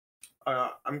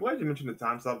 I'm glad you mentioned the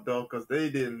time stop though, because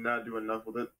they did not do enough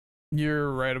with it.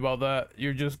 You're right about that.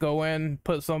 You just go in,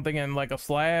 put something in like a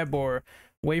slab, or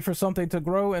wait for something to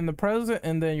grow in the present,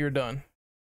 and then you're done.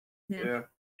 Yeah.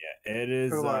 Yeah, it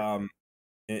is.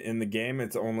 In the game,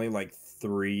 it's only like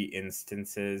 3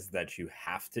 instances that you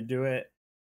have to do it.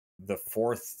 The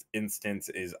 4th instance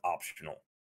is optional.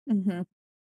 Mm-hmm.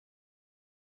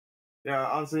 Yeah,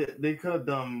 honestly, they could have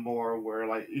done more where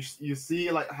like you see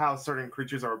like how certain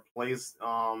creatures are placed,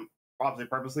 obviously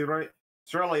purposely, right?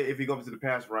 Surely, if you go into the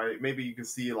past, right, maybe you can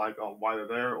see like why they're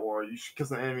there, or you should kill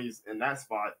some enemies in that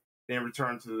spot, then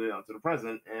return to the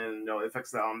present, and you know it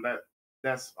affects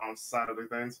that's side of the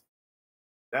things.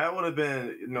 That would have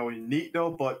been, you know, neat though.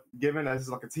 But given that it's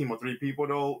like a team of 3 people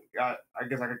though, I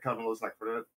guess I could cut a little slack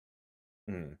for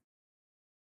that.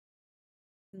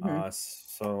 Mm-hmm.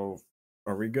 So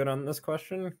are we good on this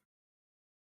question?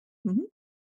 Mm-hmm.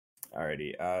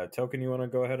 Alrighty. Token, you want to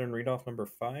go ahead and read off number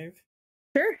 5?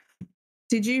 Sure.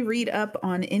 Did you read up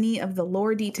on any of the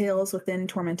lore details within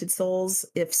Tormented Souls?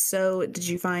 If so, did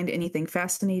you find anything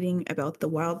fascinating about the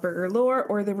Wildburger lore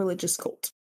or the religious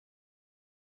cult?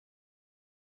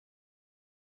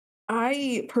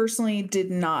 I personally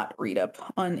did not read up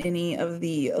on any of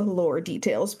the lore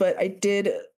details, but I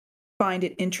did find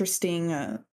it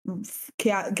interesting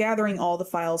gathering all the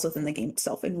files within the game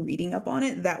itself and reading up on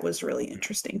it. That was really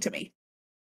interesting to me.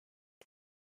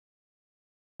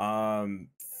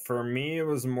 For me, it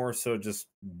was more so just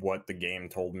what the game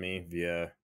told me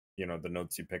via, the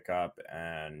notes you pick up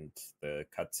and the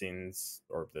cutscenes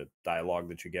or the dialogue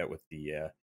that you get with the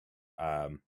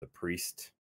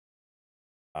priest,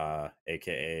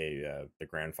 aka the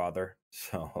grandfather.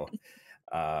 So,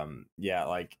 yeah,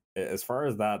 like as far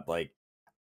as that, like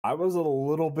I was a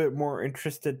little bit more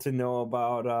interested to know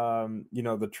about,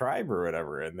 the tribe or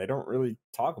whatever, and they don't really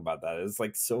talk about that. It's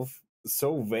like so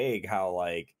vague how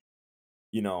like.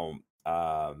 The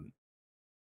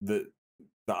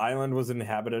island was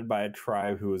inhabited by a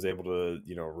tribe who was able to,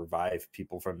 revive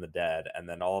people from the dead, and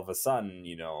then all of a sudden,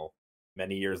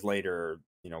 many years later,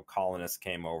 colonists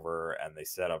came over and they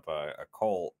set up a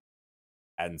cult,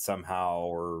 and somehow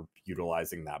were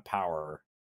utilizing that power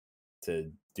to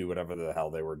do whatever the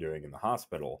hell they were doing in the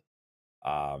hospital.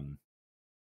 And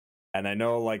I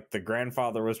know, like, the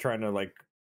grandfather was trying to, like,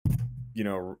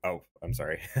 oh, I'm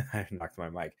sorry. I knocked my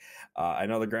mic. I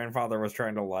know the grandfather was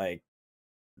trying to like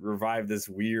revive this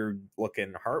weird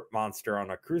looking heart monster on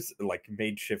a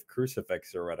makeshift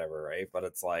crucifix or whatever, right? But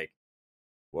it's like,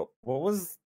 what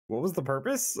was the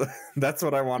purpose? That's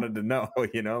what I wanted to know,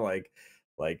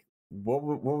 like what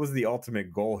was the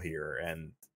ultimate goal here,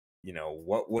 and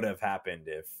what would have happened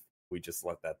if we just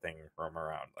let that thing roam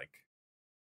around? Like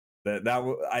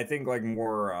I think like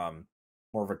more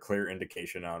of a clear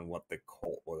indication on what the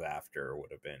cult was after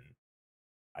would have been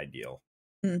ideal.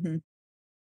 Mm-hmm.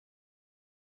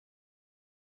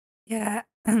 Yeah.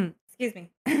 Excuse me.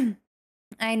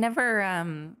 I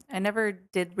never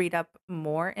did read up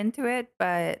more into it,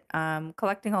 but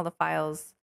collecting all the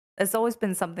files has always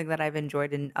been something that I've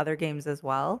enjoyed in other games as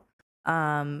well.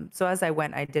 So as I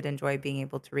went, I did enjoy being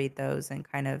able to read those and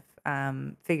kind of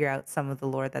figure out some of the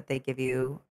lore that they give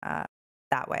you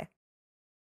that way.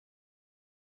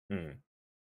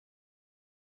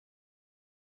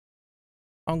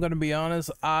 I'm gonna be honest,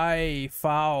 I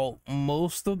filed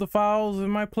most of the files in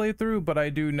my playthrough, but I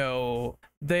do know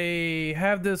they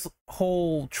have this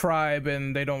whole tribe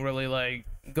and they don't really like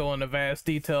go into vast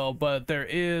detail, but there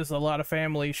is a lot of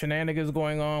family shenanigans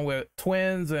going on with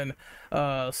twins and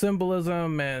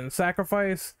symbolism and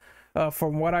sacrifice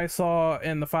from what I saw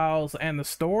in the files and the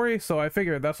story. So I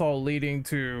figured that's all leading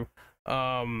to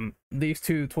these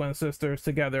two twin sisters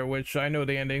together, which I know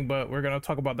the ending, but we're gonna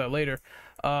talk about that later.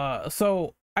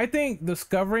 So I think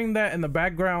discovering that in the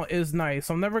background is nice.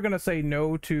 I'm never gonna say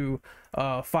no to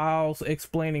files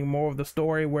explaining more of the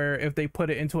story, where if they put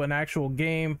it into an actual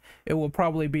game, it will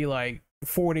probably be like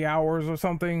 40 hours or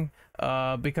something,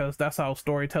 because that's how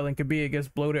storytelling can be. It gets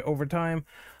bloated over time.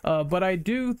 But I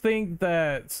do think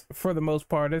that for the most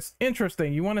part, it's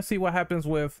interesting. You want to see what happens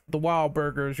with the Wild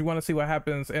Burgers. You want to see what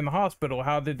happens in the hospital.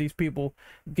 How did these people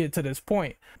get to this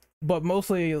point? But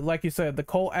mostly, like you said, the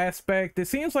cult aspect, it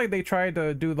seems like they tried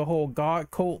to do the whole God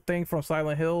cult thing from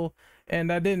Silent Hill, and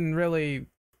that didn't really,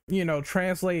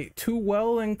 translate too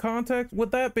well in context with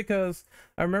that, because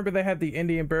I remember they had the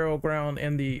Indian burial ground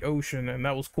in the ocean, and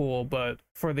that was cool. But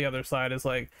for the other side, it's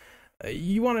like,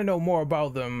 you want to know more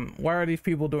about them. Why are these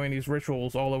people doing these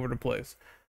rituals all over the place?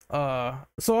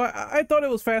 So I thought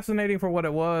it was fascinating for what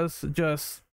it was.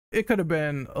 Just, it could have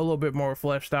been a little bit more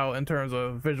fleshed out in terms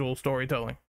of visual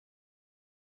storytelling.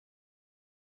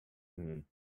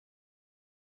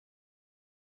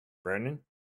 Brandon,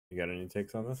 you got any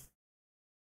takes on this?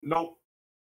 Nope.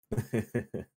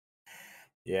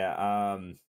 Yeah.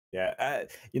 Yeah.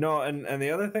 And the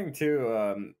other thing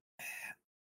too,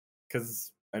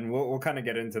 because we'll kind of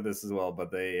get into this as well,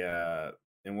 but they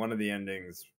in one of the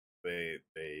endings they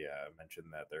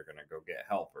mentioned that they're gonna go get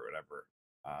help or whatever.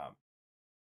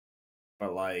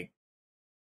 But like,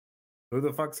 who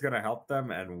the fuck's gonna help them,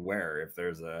 and where? If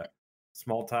there's a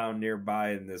small town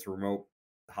nearby in this remote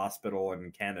hospital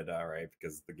in Canada, right?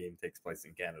 Because the game takes place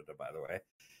in Canada, by the way.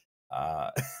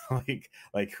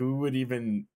 Like who would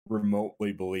even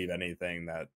remotely believe anything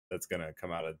that's gonna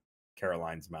come out of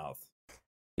Caroline's mouth?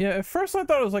 Yeah, at first I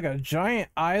thought it was like a giant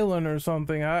island or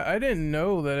something. I didn't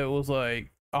know that it was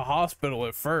like a hospital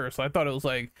at first. I thought it was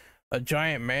like a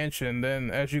giant mansion.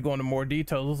 Then as you go into more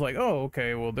details, it's like, oh,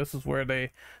 okay, well, this is where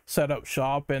they set up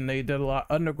shop and they did a lot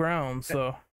underground.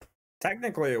 So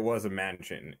Technically, it was a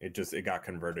mansion. It got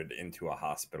converted into a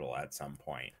hospital at some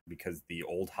point because the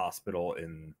old hospital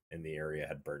in the area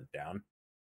had burnt down.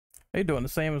 They doing the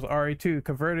same as RE2,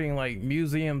 converting like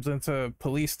museums into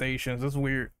police stations. That's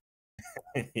weird.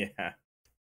 Yeah.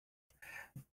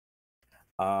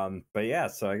 But yeah,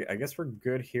 so I guess we're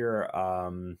good here.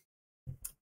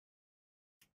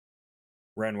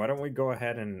 Ren, why don't we go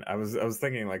ahead and I was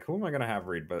thinking like, who am I gonna have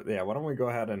read? But yeah, why don't we go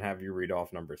ahead and have you read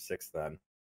off number 6 then?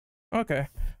 Okay,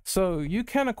 so you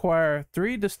can acquire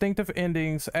 3 distinctive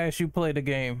endings as you play the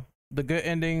game. The good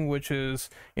ending, which is,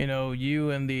 you know, you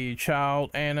and the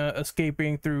child Anna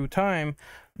escaping through time.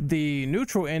 The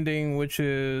neutral ending, which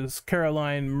is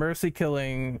Caroline mercy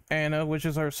killing Anna, which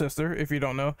is her sister, if you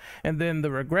don't know. And then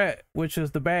the regret, which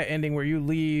is the bad ending where you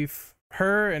leave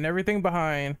her and everything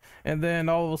behind, and then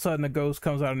all of a sudden a ghost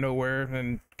comes out of nowhere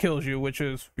and kills you, which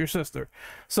is your sister.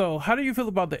 So how do you feel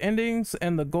about the endings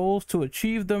and the goals to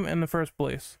achieve them in the first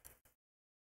place?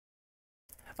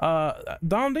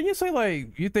 Dom, didn't you say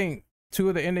like you think 2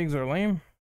 of the endings are lame?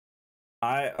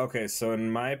 Okay, so in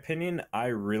my opinion, I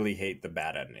really hate the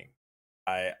bad ending.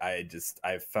 I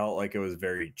felt like it was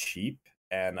very cheap,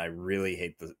 and I really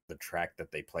hate the track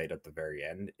that they played at the very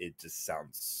end. It just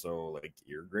sounds so like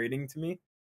ear grating to me.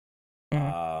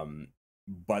 Mhm.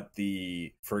 But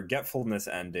the forgetfulness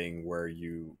ending where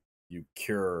you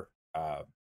cure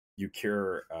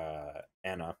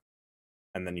Anna,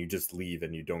 and then you just leave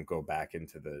and you don't go back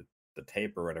into the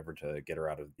tape or whatever to get her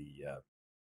out of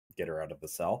the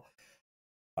cell.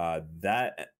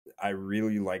 That I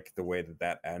really like the way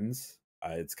that ends.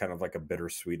 It's kind of like a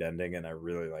bittersweet ending, and I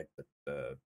really like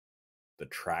the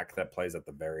track that plays at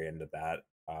the very end of that,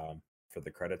 for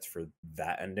the credits for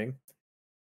that ending.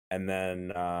 And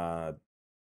then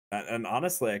and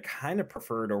honestly, I kind of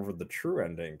prefer it over the true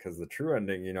ending, because the true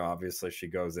ending, you know, obviously she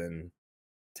goes in,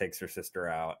 takes her sister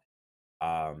out,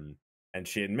 and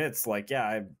she admits like,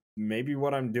 yeah, maybe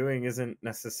what I'm doing isn't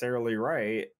necessarily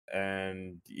right.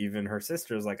 And even her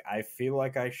sister's like, I feel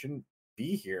like I shouldn't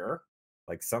be here,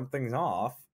 like something's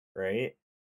off, right?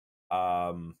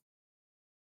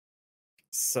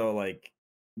 So like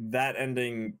that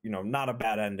ending, you know, not a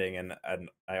bad ending. And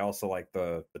I also like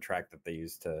the track that they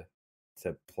used to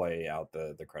play out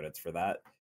the credits for that.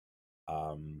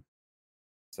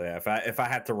 So yeah, if I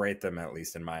had to rate them, at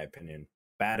least in my opinion,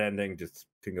 bad ending just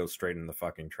can go straight in the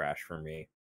fucking trash for me.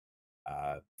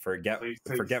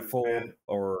 Forgetful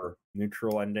or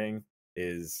neutral ending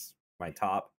is my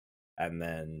top, and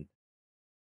then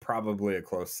probably a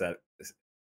close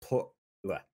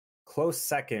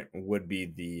second would be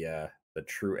the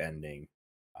true ending,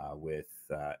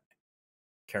 with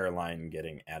Caroline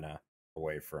getting Anna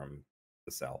away from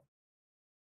the cell.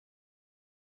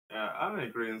 Yeah, I'm in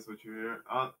agreement with you here.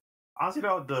 Honestly,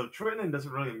 though, the true ending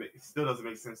still doesn't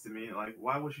make sense to me. Like,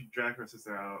 why would she drag her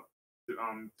sister out to a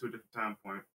different time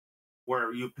point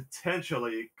where you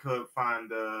potentially could find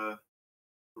the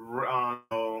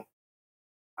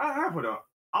I put up.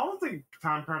 I don't think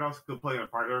time paradox could play a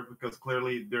part there because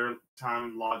clearly their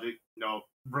time logic,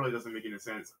 really doesn't make any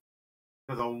sense.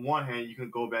 Because on one hand, you can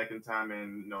go back in time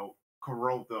and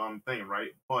corrode the thing,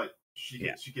 right? But she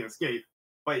can escape.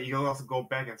 But you can also go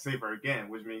back and save her again,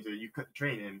 which means that you cut the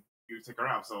train and you take her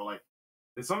out. So like,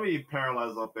 there's so many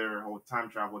parallels up there. Whole time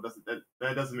travel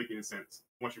that doesn't make any sense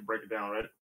once you break it down, right?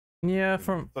 Yeah,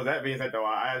 So that being said, though,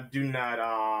 I do not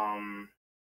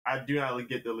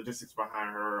get the logistics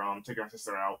behind her taking her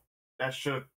sister out. That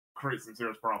should create some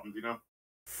serious problems, you know.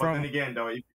 But then again,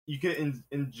 though, you can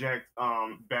inject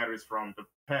batteries from the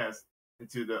past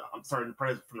into the from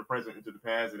the present into the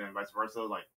past, and then vice versa.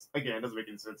 Like, again, it doesn't make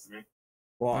any sense to me.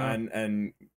 Well,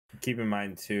 and keep in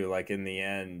mind too, like in the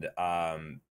end,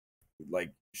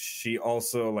 like she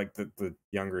also, like the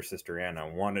younger sister Anna,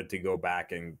 wanted to go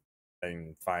back and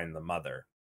find the mother.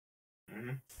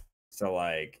 Mm-hmm. So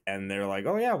like, and they're like,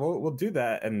 oh yeah, we'll do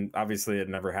that, and obviously it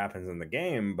never happens in the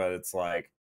game, but it's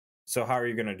like, so how are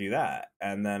you gonna do that?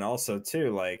 And then also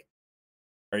too, like,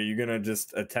 are you gonna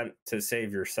just attempt to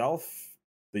save yourself,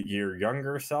 your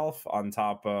younger self, on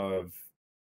top of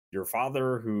your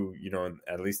father, who, you know,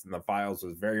 at least in the files,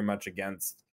 was very much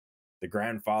against the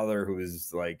grandfather, who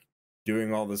was like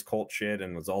doing all this cult shit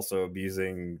and was also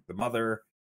abusing the mother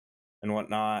and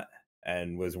whatnot,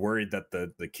 and was worried that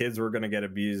the kids were going to get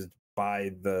abused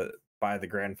by the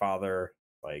grandfather.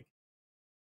 Like,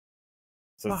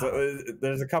 so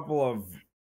there's a couple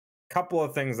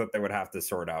of things that they would have to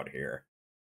sort out here.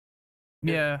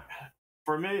 Yeah.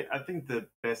 For me, I think the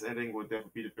best ending would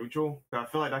definitely be the neutral. I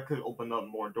feel like that could open up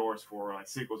more doors for like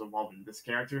sequels involving this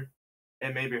character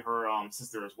and maybe her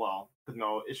sister as well. Because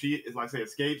if she is, like, say,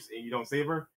 escapes and you don't save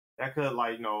her, that could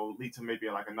like lead to maybe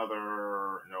like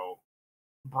another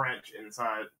branch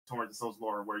inside Tormented Souls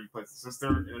lore where you play the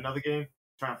sister in another game,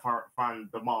 trying to find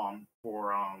the mom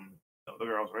for the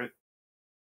girls, right?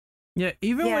 Yeah,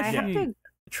 even Yeah, when I have she to.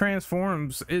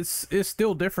 transforms, it's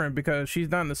still different because she's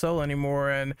not in the cell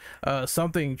anymore, and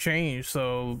something changed.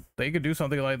 So they could do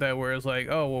something like that where it's like,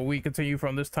 oh well, we continue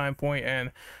from this time point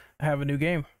and have a new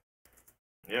game.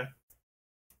 Yeah.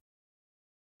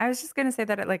 I was just gonna say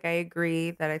that like I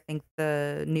agree that I think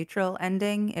the neutral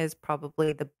ending is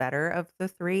probably the better of the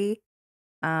three.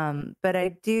 But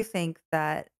I do think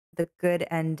that the good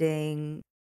ending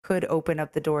could open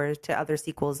up the doors to other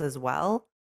sequels as well.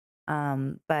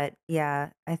 But yeah,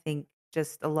 I think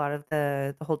just a lot of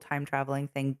the whole time traveling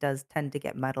thing does tend to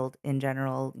get muddled in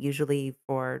general, usually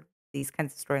for these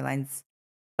kinds of storylines.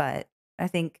 But I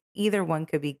think either one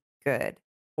could be good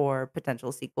for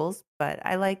potential sequels. But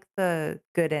I like the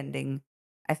good ending,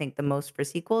 I think, the most for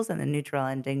sequels, and the neutral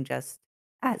ending just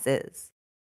as is.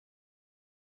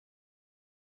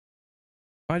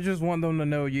 I just want them to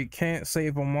know you can't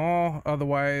save them all,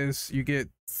 otherwise you get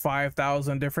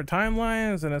 5,000 different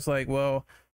timelines, and it's like, well,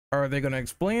 are they going to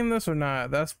explain this or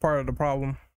not? That's part of the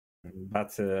problem.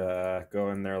 About to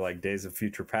go in there like Days of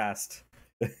Future Past.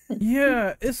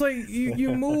 Yeah, it's like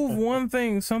you move one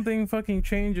thing, something fucking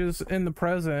changes in the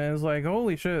present, and it's like,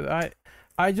 holy shit,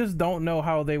 I just don't know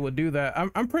how they would do that.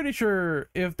 I'm pretty sure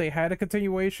if they had a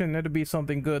continuation, it'd be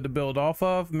something good to build off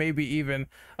of. Maybe even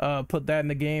put that in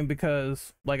the game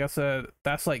because, like I said,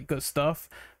 that's like good stuff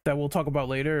that we'll talk about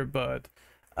later. But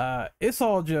it's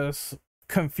all just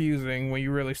confusing when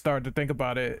you really start to think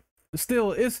about it.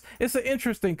 Still, it's an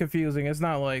interesting confusing. It's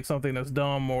not like something that's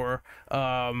dumb or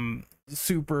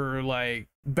super like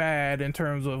bad in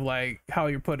terms of like how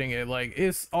you're putting it. Like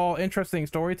it's all interesting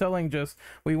storytelling, just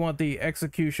we want the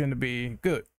execution to be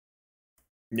good.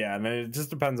 Yeah, and it just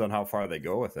depends on how far they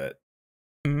go with it.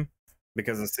 Mhm.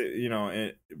 Because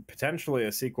potentially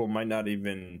a sequel might not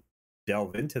even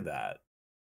delve into that.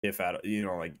 If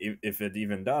it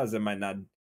even does, it might not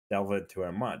delve into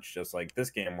it much. Just like this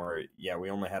game, where we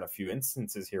only had a few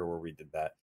instances here where we did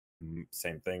that.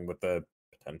 Same thing with the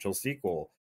potential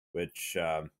sequel, which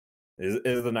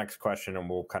is the next question, and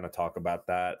we'll kind of talk about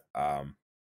that.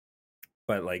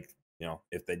 But like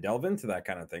if they delve into that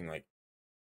kind of thing, like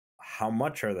how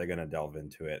much are they going to delve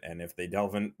into it? And if they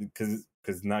delve in,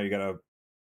 because now you got to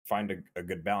find a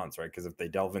good balance, right? Because if they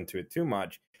delve into it too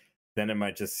much, then it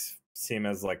might just seem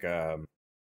as like a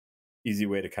easy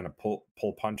way to kind of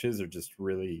pull punches, or just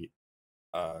really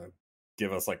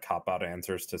give us like cop out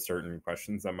answers to certain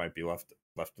questions that might be left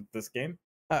with this game.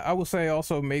 I would say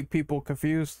also make people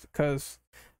confused because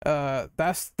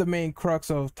that's the main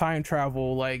crux of time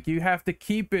travel. Like you have to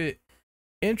keep it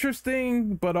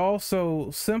interesting but also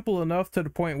simple enough to the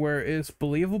point where it's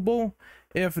believable.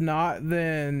 If not,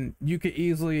 then you could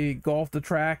easily go off the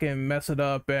track and mess it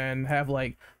up and have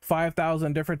like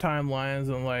 5,000 different timelines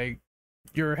and like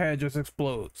your head just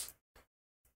explodes.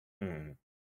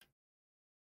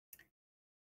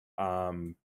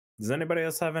 Does anybody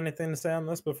else have anything to say on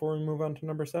this before we move on to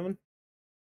number 7?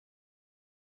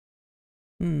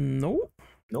 Nope.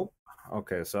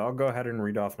 Okay, so I'll go ahead and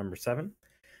read off number 7.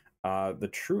 The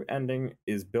true ending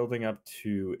is building up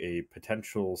to a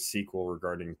potential sequel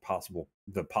regarding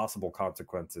the possible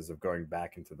consequences of going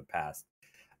back into the past.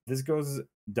 This goes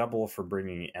double for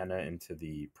bringing Anna into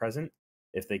the present.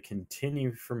 If they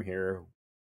continue from here,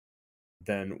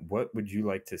 then what would you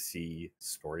like to see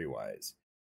story-wise?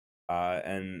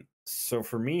 And so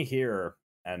for me here,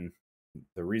 and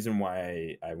the reason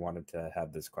why I wanted to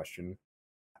have this question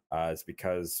is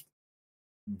because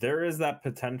there is that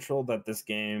potential that this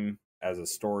game as a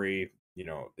story,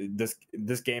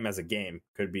 this game as a game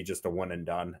could be just a one and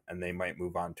done, and they might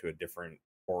move on to a different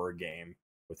horror game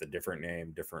with a different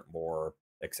name, different lore,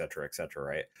 etc.,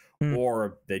 right?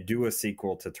 Or they do a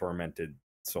sequel to Tormented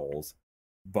Souls,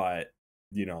 but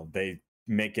they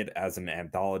make it as an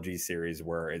anthology series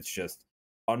where it's just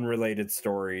unrelated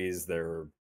stories. They're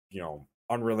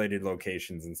unrelated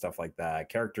locations and stuff like that.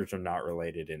 Characters are not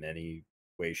related in any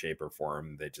way, shape, or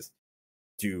form. They just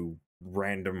do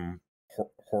random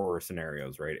horror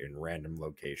scenarios, right, in random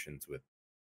locations with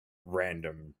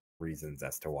random reasons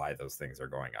as to why those things are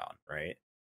going on, right?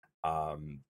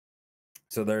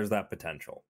 So there's that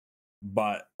potential.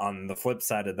 But on the flip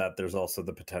side of that, there's also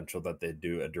the potential that they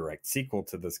do a direct sequel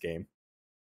to this game,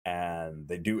 and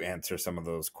they do answer some of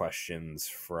those questions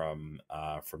from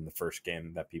the first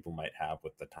game that people might have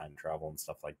with the time travel and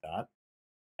stuff like that.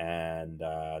 And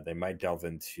they might delve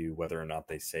into whether or not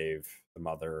they save the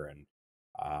mother, and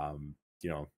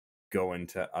go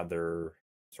into other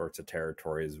sorts of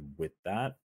territories with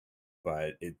that.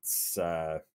 but it's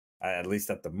at least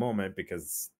at the moment,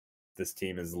 because this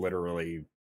team is literally,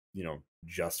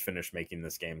 just finished making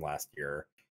this game last year,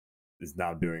 is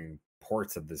now doing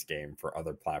ports of this game for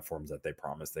other platforms that they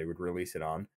promised they would release it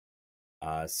on.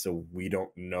 So we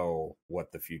don't know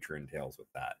what the future entails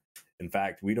with that. In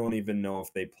fact, we don't even know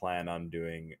if they plan on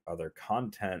doing other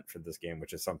content for this game,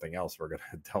 which is something else we're going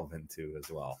to delve into as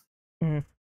well. Mm.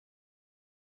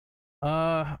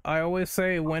 I always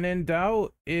say, when in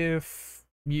doubt, if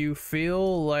you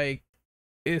feel like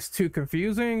it's too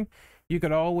confusing, you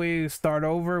could always start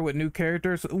over with new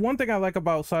characters. One thing I like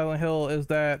about Silent Hill is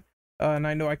that, and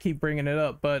I know I keep bringing it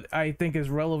up, but I think is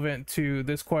relevant to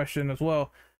this question as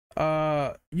well.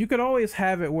 You could always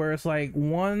have it where it's like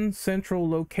one central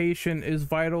location is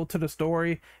vital to the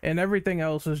story and everything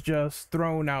else is just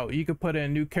thrown out. You could put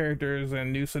in new characters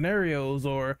and new scenarios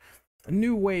or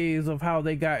new ways of how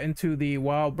they got into the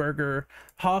Wild Burger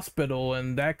hospital,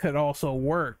 and that could also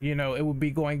work. It would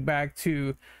be going back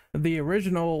to the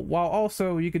original, while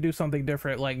also you could do something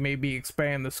different, like maybe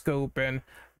expand the scope and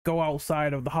go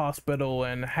outside of the hospital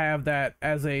and have that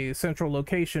as a central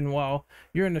location while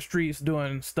you're in the streets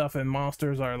doing stuff and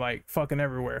monsters are like fucking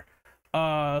everywhere.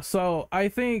 So I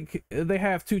think they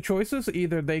have two choices.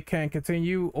 Either they can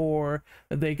continue or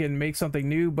they can make something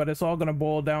new, but it's all going to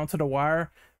boil down to the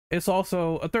wire. It's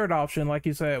also a third option, like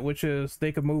you said, which is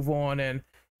they could move on and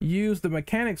use the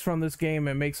mechanics from this game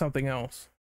and make something else.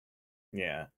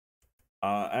 Yeah.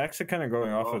 Actually, kind of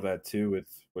going off of that too, with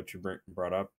what you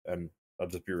brought up, and I'll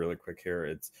just be really quick here.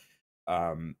 It's,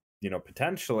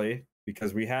 potentially,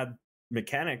 because we had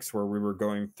mechanics where we were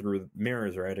going through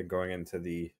mirrors, right, and going into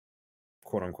the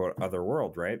quote unquote other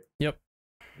world, right? Yep.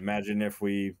 Imagine if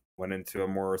we went into a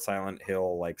more Silent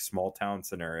Hill, like small town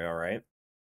scenario, right?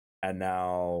 And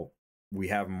now we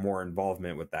have more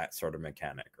involvement with that sort of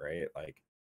mechanic, right? Like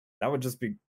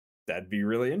that'd be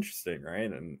really interesting,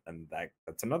 right? And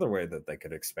that's another way that they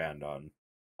could expand on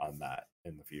that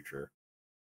in the future.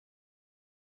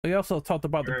 We also talked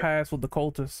about the past with the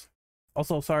cultists.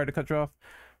 Also, sorry to cut you off.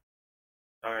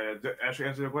 To actually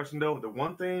answer your question though, the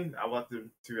one thing I want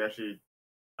to actually,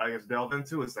 I guess, delve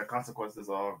into is the consequences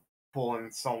of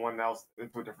pulling someone else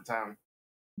into a different time.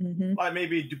 Mm-hmm. Like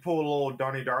maybe you pull a little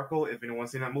Donnie Darko, if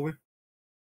anyone's seen that movie,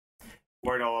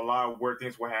 where a lot of weird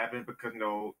things will happen because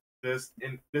this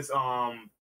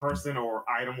person or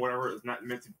item, whatever, is not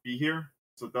meant to be here.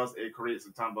 So thus it creates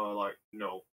a time of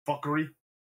fuckery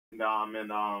in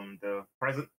the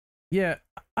present. Yeah,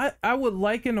 I would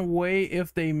like, in a way,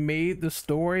 if they made the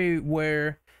story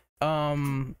where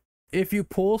if you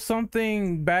pull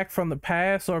something back from the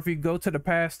past, or if you go to the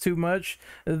past too much,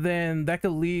 then that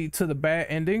could lead to the bad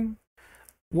ending.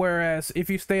 Whereas if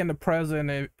you stay in the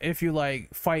present, if you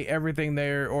like fight everything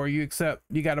there, or you accept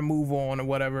you got to move on or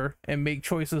whatever and make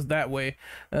choices that way,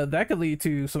 that could lead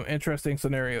to some interesting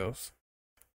scenarios.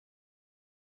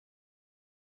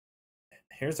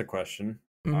 Here's a question.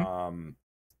 Mm-hmm.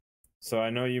 So I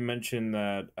know you mentioned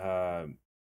that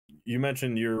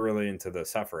you're really into the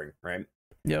suffering, right?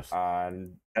 Yes.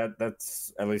 And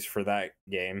that's, at least for that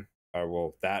game,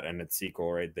 that and its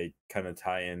sequel, right? They kind of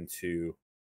tie into,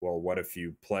 well, what if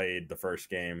you played the first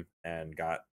game and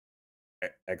got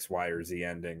X, Y, or Z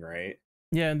ending, right?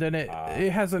 Yeah, and then it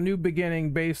has a new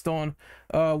beginning based on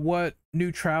what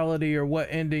neutrality or what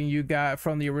ending you got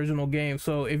from the original game.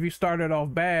 So if you started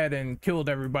off bad and killed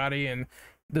everybody and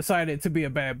decided to be a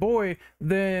bad boy,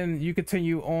 then you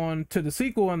continue on to the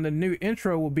sequel, and the new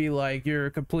intro will be like you're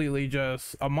completely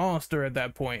just a monster at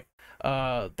that point.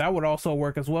 That would also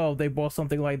work as well if they brought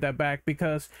something like that back,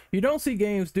 because you don't see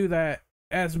games do that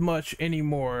as much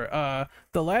anymore.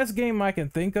 The last game I can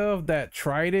think of that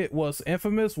tried it was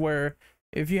Infamous, where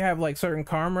if you have like certain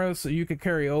karmas, you could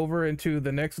carry over into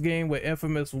the next game with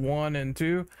Infamous 1 and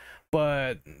 2,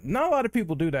 but not a lot of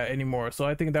people do that anymore, so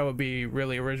I think that would be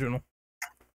really original.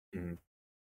 Mm-hmm.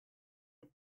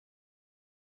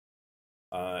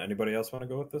 Anybody else want to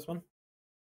go with this one?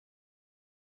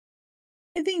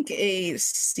 I think a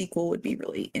sequel would be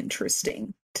really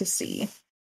interesting to see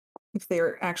if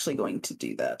they're actually going to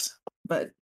do that.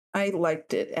 But I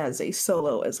liked it as a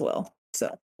solo as well.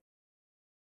 So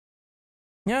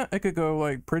yeah, it could go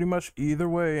like pretty much either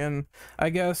way, and I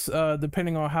guess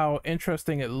depending on how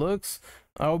interesting it looks,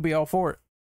 I would be all for it.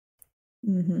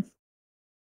 Mm-hmm.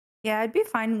 Yeah, I'd be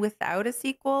fine without a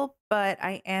sequel, but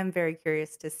I am very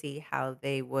curious to see how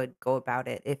they would go about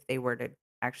it if they were to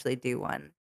actually do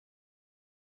one.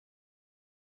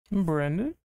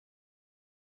 Brendan?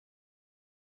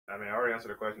 I mean, I already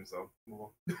answered the question, so move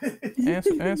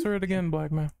on. Answer it again,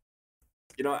 Black Man.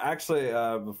 Actually,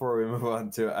 before we move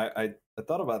on to, I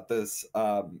thought about this.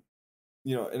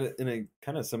 you know, in a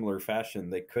kind of similar fashion,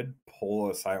 they could pull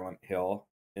a Silent Hill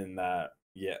in that,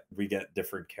 yeah, we get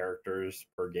different characters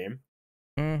per game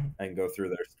Mm. and go through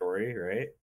their story, right?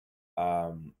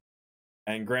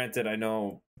 And granted, I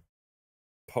know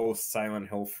post Silent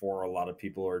Hill 4, a lot of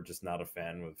people are just not a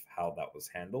fan with how that was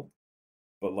handled.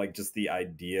 But like just the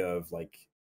idea of like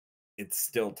it's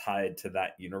still tied to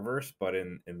that universe, but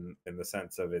in the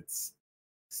sense of it's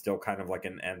still kind of like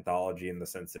an anthology in the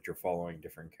sense that you're following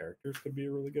different characters could be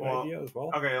a really good idea as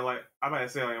well. Okay, like I'm about to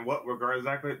say, like, in what regard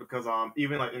exactly? Because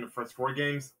even like in the first 4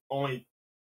 games, only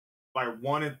like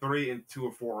 1 and 3 and 2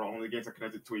 or 4 are only games that are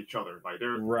connected to each other. Like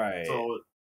they're Right.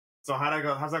 So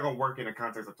how's that gonna work in the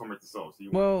context of Tormented Souls? Do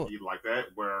you Well- want it to be like that,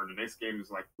 where the next game is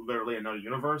like literally another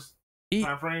universe E-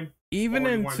 time frame, even or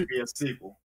do you want it into to be a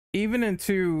sequel? even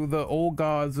into the old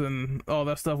gods and all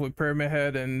that stuff with Pyramid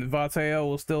Head and Vateo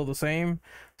was still the same.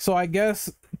 So I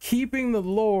guess keeping the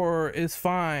lore is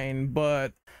fine,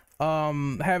 but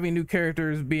having new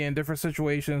characters be in different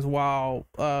situations while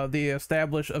the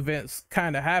established events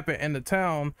kind of happen in the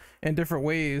town in different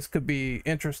ways could be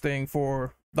interesting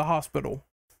for the hospital.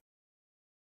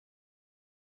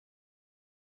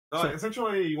 So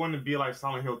essentially, you want to be like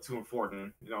Silent Hill 2 and 4,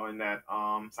 then, you know, in that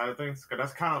side of things, because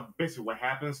that's kind of basically what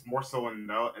happens more so in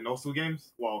those 2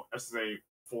 games. Well, let's say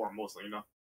 4 mostly, you know.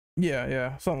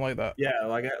 Yeah, something like that. Yeah,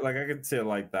 like I could see it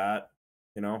like that,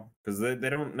 you know, because they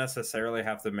don't necessarily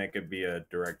have to make it be a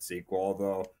direct sequel,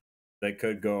 although they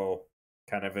could go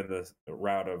kind of in the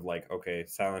route of like, okay,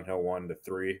 Silent Hill 1 to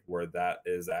 3, where that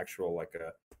is actual like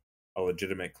a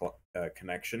legitimate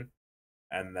connection,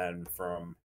 and then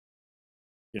from,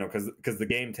 you know, because the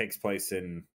game takes place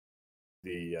in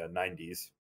the 90s,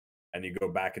 and you go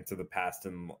back into the past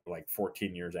in like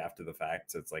 14 years after the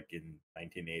fact, so it's like in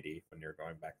 1980 when you're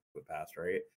going back to the past,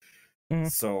 right? Mhm.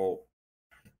 So,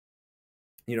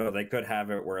 you know, they could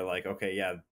have it where like, okay,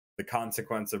 yeah, the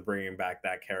consequence of bringing back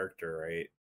that character, right?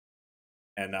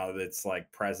 And now it's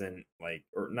like present, like,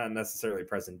 or not necessarily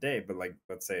present day, but like,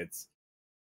 let's say it's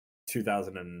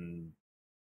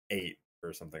 2008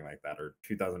 or something like that, or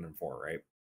 2004, right?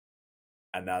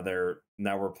 And now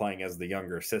we're playing as the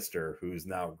younger sister who's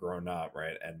now grown up,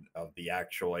 right? And of the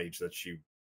actual age that she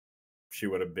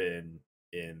would have been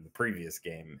in the previous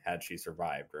game had she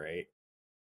survived, right?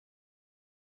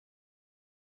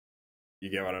 You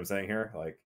get what I'm saying here?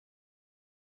 Like,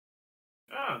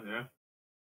 Oh, yeah.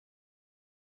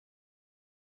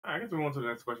 I guess we move on to the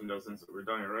next question, though, since we're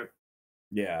done here, right?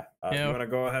 yeah. Yeah. You want to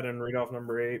go ahead and read off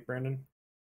number 8, Brandon?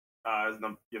 It's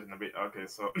number 8. Okay,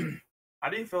 so how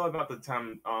do you feel about the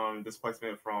time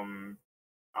displacement from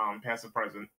past to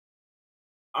present?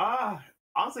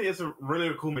 Honestly, it's a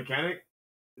really cool mechanic.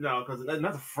 No, because that's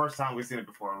not the first time we've seen it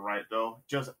before, right? Though,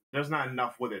 just there's not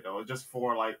enough with it though. It's just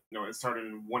for like, you know,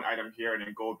 inserting one item here and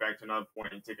then go back to another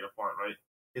point and take it apart, right?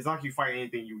 It's not like you find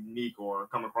anything unique or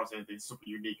come across anything super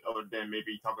unique, other than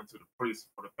maybe talking to the priest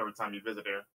for the 3rd time you visit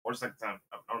there, or 2nd time.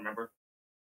 I don't remember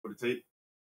what it take.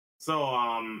 So,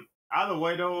 either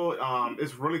way though,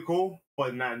 it's really cool,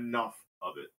 but not enough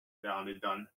of it. They've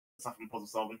done aside from puzzle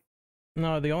solving.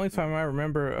 No, the only time I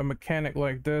remember a mechanic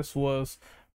like this was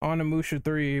on Amusha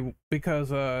 3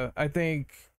 because I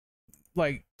think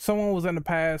like someone was in the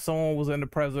past, someone was in the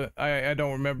present. I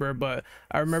don't remember, but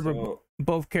I remember So,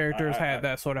 both characters I- had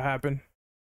that sort of happen.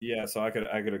 yeah, so I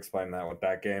could explain that with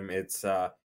that game. It's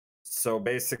so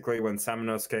basically when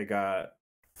Samanosuke got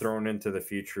thrown into the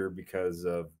future because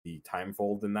of the time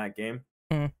fold in that game,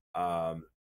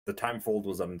 the time fold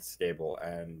was unstable,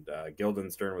 and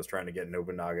Guildenstern was trying to get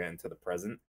Nobunaga into the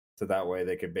present, so that way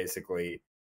they could basically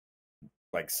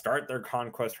like start their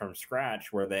conquest from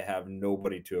scratch, where they have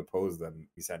nobody to oppose them,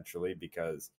 essentially,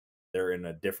 because they're in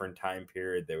a different time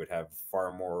period. They would have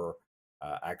far more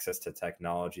access to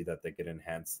technology that they could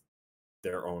enhance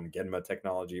their own Genma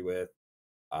technology with,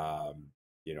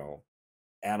 you know,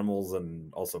 animals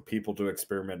and also people to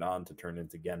experiment on to turn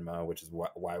into Genma, which is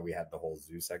why we had the whole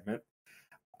zoo segment.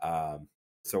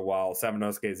 So while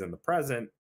Samanosuke is in the present,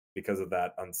 because of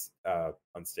that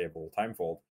unstable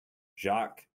timefold,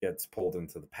 Jacques gets pulled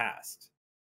into the past.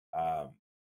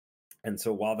 And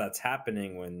so while that's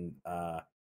happening, when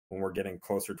we're getting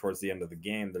closer towards the end of the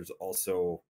game, there's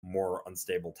also more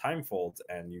unstable time folds,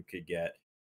 and you could get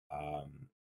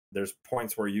there's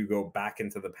points where you go back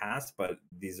into the past, but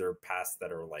these are pasts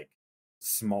that are like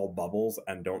small bubbles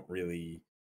and don't really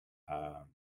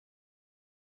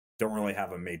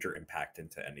have a major impact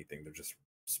into anything. They're just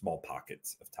small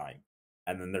pockets of time.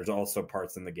 And then there's also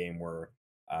parts in the game where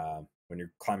when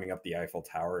you're climbing up the Eiffel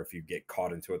Tower, if you get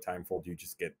caught into a time fold, you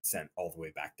just get sent all the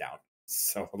way back down.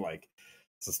 So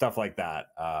stuff like that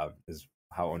is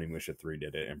how Onimusha 3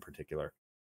 did it in particular.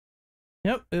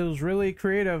 Yep, it was really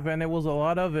creative, and it was a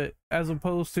lot of it, as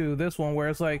opposed to this one where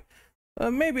it's like,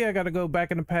 maybe I got to go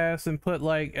back in the past and put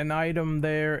like an item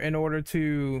there in order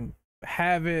to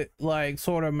have it like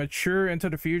sort of mature into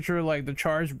the future, like the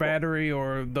charged battery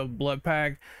or the blood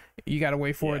pack. You got to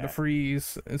wait for it to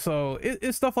freeze, and so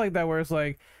it's stuff like that where it's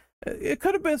like, it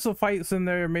could have been some fights in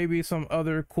there, maybe some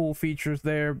other cool features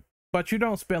there, but you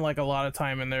don't spend like a lot of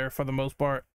time in there for the most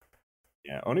part.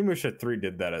 Yeah, Onimusha 3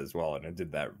 did that as well, and it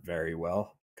did that very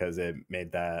well because it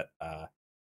made that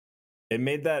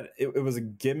it was a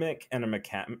gimmick and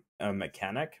a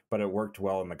mechanic, but it worked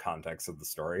well in the context of the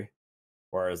story.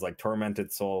 Whereas like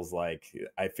Tormented Souls, like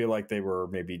I feel like they were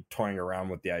maybe toying around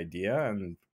with the idea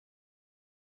and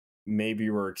maybe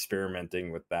were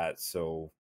experimenting with that,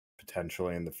 so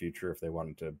potentially in the future if they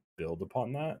wanted to build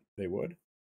upon that, they would.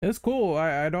 It's cool.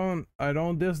 I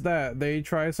don't diss that. They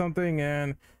try something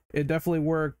and it definitely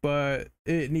worked, but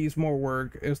it needs more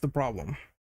work is the problem.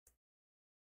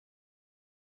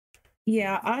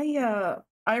 Yeah,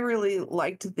 I really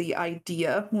liked the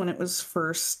idea when it was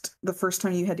the first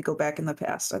time you had to go back in the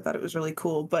past. I thought it was really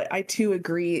cool, but I too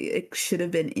agree it should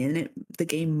have been in the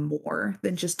game more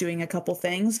than just doing a couple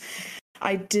things.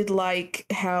 I did like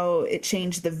how it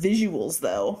changed the visuals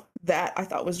though. That I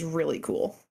thought was really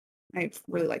cool. I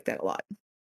really liked that a lot.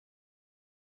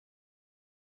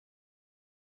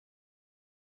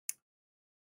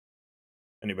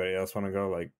 Anybody else want to go?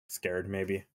 Like Scared,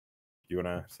 maybe? Do you want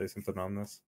to say something on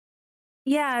this?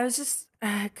 Yeah, I was just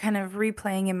kind of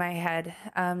replaying in my head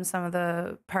some of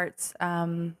the parts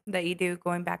that you do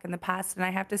going back in the past. And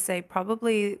I have to say,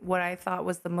 probably what I thought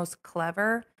was the most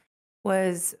clever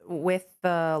was with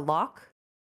the lock.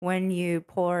 When you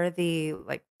pour the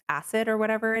like acid or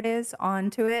whatever it is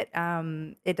onto it,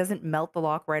 it doesn't melt the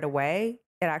lock right away.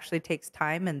 It actually takes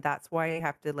time, and that's why you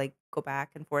have to like go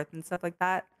back and forth and stuff like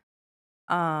that.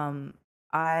 Um,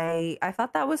 I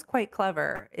thought that was quite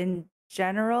clever. In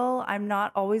general, I'm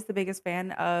not always the biggest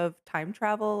fan of time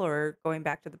travel or going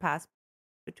back to the past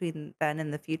between then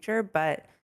and the future, but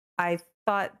I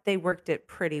thought they worked it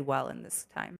pretty well in this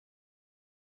time.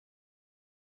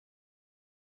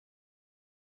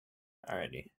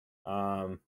 Alrighty.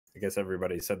 I guess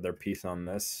everybody said their piece on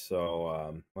this,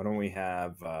 so why don't we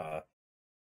have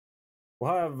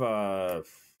we'll have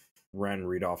Ren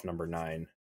read off number 9.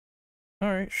 All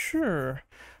right, sure.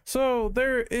 So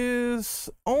there is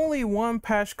only one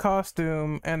patch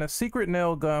costume and a secret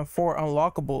nail gun for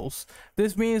unlockables.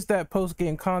 This means that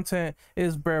post-game content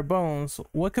is bare bones.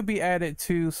 What could be added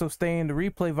to sustain the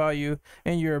replay value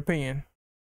in your opinion?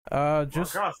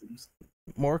 Just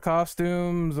more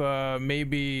costumes,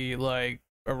 maybe like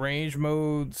arrange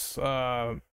modes,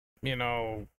 you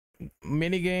know,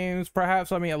 mini games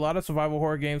perhaps. I mean, a lot of survival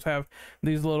horror games have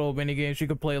these little mini games you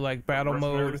could play, like battle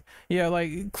mode. Yeah,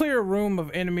 like clear a room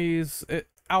of enemies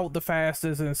out the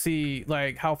fastest and see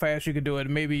like how fast you could do it.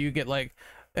 Maybe you get like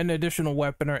an additional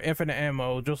weapon or infinite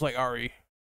ammo, just like Ari.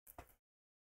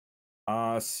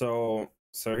 So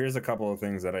here's a couple of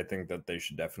things that I think that they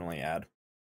should definitely add.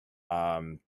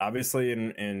 Obviously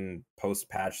in post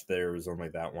patch there was only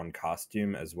that one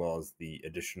costume, as well as the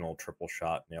additional triple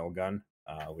shot nail gun,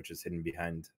 which is hidden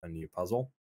behind a new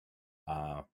puzzle.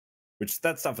 Which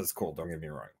that stuff is cool, don't get me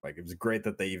wrong. Like, it was great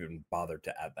that they even bothered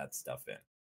to add that stuff in.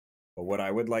 But what I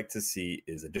would like to see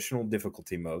is additional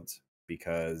difficulty modes,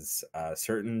 because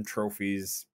certain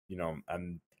trophies, you know,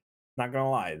 I'm not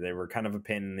gonna lie, they were kind of a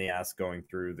pain in the ass going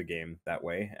through the game that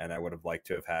way, and I would have liked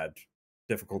to have had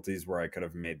difficulties where I could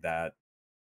have made that,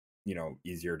 you know,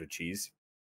 easier to cheese.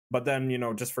 But then, you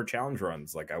know, just for challenge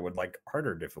runs, like I would like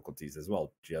harder difficulties as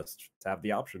well, just to have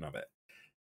the option of it.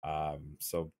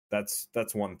 So that's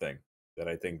one thing that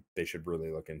I think they should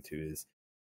really look into, is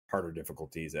harder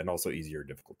difficulties and also easier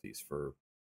difficulties for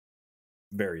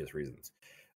various reasons.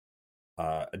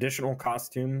 Additional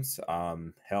costumes,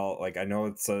 hell, like I know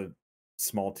it's a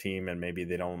small team and maybe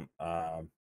they don't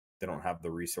have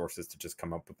the resources to just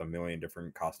come up with a million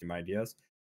different costume ideas.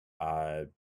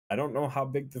 I don't know how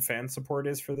big the fan support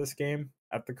is for this game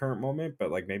at the current moment,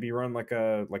 but like maybe run like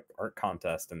a art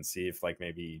contest and see if like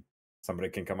maybe somebody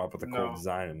can come up with a cool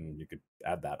design and you could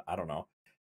add that. I don't know.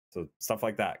 So stuff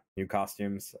like that, new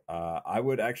costumes. I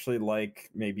would actually like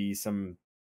maybe some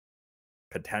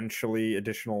potentially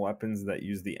additional weapons that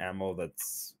use the ammo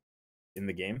that's in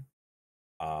the game.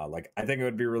 Like I think it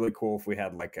would be really cool if we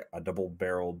had like a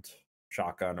double-barreled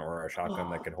shotgun, or a shotgun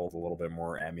that could hold a little bit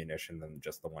more ammunition than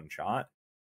just the one shot.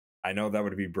 I know that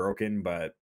would be broken,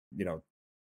 but you know,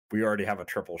 we already have a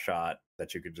triple shot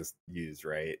that you could just use,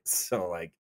 right? So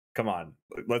like, come on,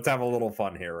 let's have a little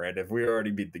fun here, right? If we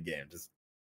already beat the game, just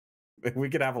we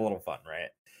could have a little fun, right?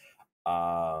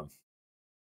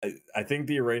 I think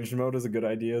the arranged mode is a good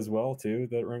idea as well too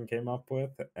that Ring came up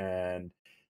with, and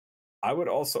I would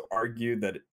also argue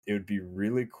that it would be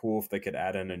really cool if they could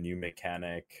add in a new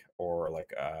mechanic, or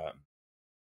like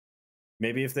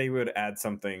maybe if they would add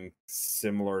something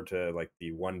similar to like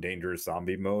the one dangerous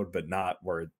zombie mode, but not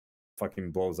where it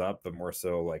fucking blows up, but more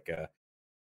so like a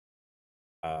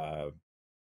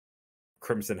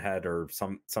Crimson Head or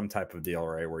some type of deal,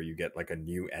 right, where you get like a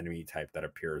new enemy type that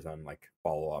appears on like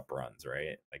follow-up runs,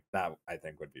 right? Like that I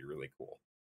think would be really cool.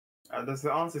 Does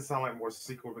it honestly sound like more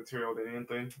sequel material than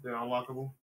anything than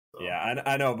unlockable? So. Yeah,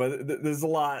 I know, but there's a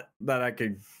lot that I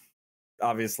could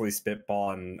obviously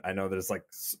spitball, and I know there's like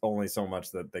only so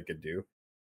much that they could do.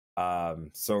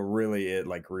 So really, it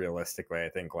like realistically, I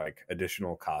think like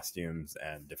additional costumes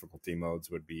and difficulty modes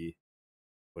would be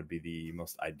the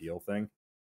most ideal thing.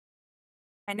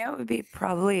 I know it would be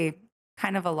probably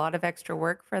kind of a lot of extra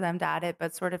work for them to add it,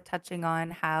 but sort of touching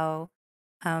on how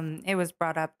it was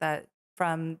brought up that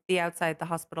from the outside, the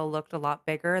hospital looked a lot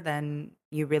bigger than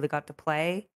you really got to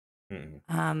play.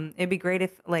 It'd be great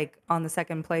if, like, on the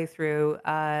second playthrough,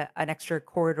 an extra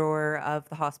corridor of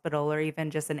the hospital or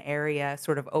even just an area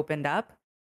sort of opened up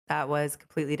that was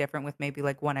completely different with maybe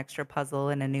like one extra puzzle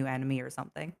and a new enemy or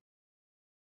something.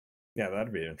 Yeah,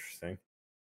 that'd be interesting.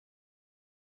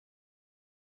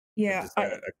 Yeah.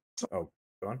 Oh,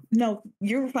 go on. No,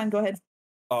 you're fine. Go ahead.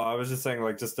 Oh, I was just saying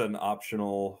like just an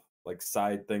optional like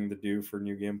side thing to do for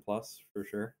New Game Plus for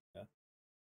sure.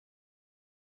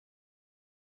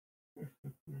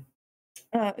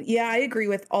 Yeah. Yeah, I agree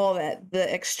with all that.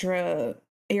 The extra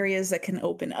areas that can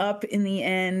open up in the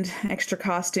end, extra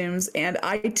costumes, and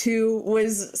I too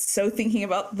was so thinking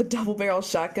about the double barrel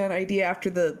shotgun idea after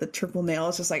the triple nail.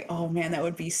 It's just like, oh man, that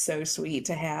would be so sweet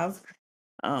to have.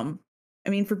 I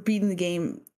mean, for beating the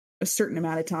game a certain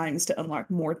amount of times to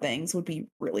unlock more things would be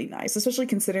really nice, especially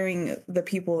considering the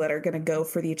people that are going to go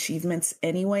for the achievements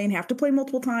anyway and have to play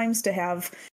multiple times to have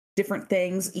different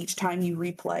things each time you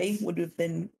replay would have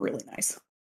been really nice.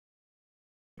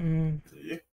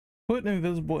 Put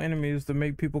invisible enemies to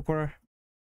make people cry.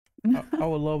 I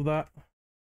would love that.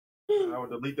 I would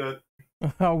delete that.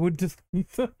 I would just.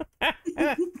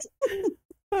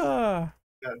 Nah,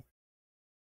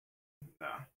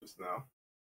 just no.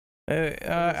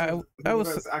 I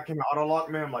was. I came auto lock,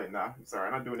 man. I'm like, nah, I'm sorry,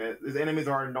 I'm not doing it. These enemies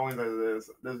are annoying as it is.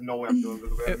 There's no way I'm doing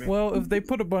this. Well, if they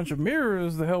put a bunch of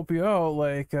mirrors to help you out,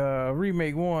 like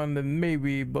remake 1, then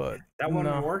maybe. But that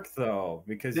wouldn't work though,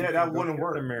 because that wouldn't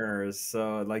work. The mirrors,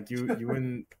 so like you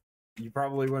wouldn't, you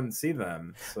probably wouldn't see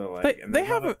them. So like they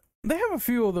have a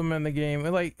few of them in the game.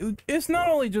 Like it's not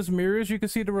only just mirrors you can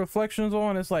see the reflections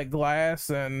on. It's like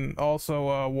glass and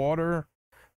also water.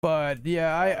 But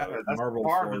yeah, that's marble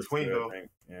far between though.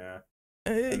 Yeah,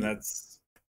 and it's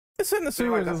in the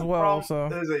sewers as well. So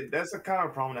that's a kind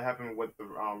of problem that happened with the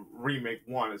remake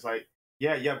 1. It's like,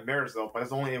 yeah, you have mirrors though, but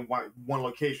it's only in one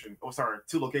location. Oh, sorry,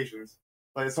 2 locations.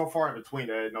 But it's so far in between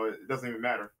that it doesn't even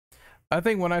matter. I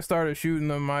think when I started shooting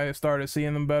them, I started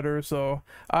seeing them better. So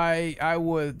I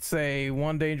would say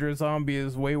One Dangerous Zombie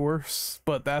is way worse,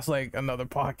 but that's like another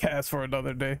podcast for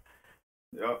another day.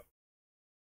 Yep.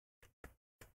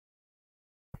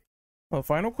 Well,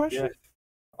 final question?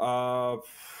 Yeah.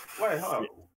 Wait, hold on.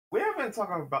 We haven't been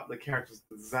talking about the character's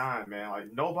design, man. Like,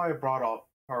 nobody brought up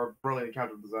her brilliant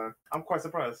character design. I'm quite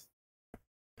surprised.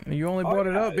 You only brought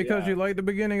it up because you liked the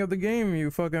beginning of the game,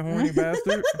 you fucking horny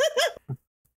bastard.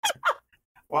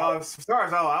 Well,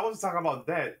 sorry, I was talking about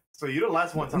that. So you're the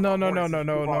last one talking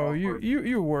No.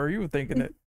 You were thinking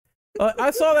it.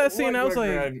 I saw that scene. I was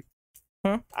like,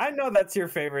 huh? I know that's your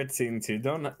favorite scene too.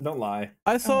 Don't lie.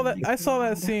 I saw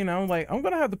that scene. I'm like, I'm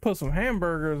gonna have to put some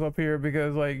hamburgers up here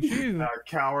because like she's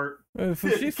coward.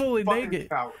 She's fully naked.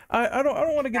 Coward. I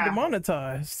don't want to get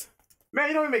demonetized. Man,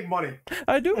 you don't even make money.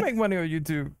 I do make money on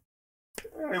YouTube.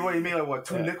 Hey, what you mean, like what?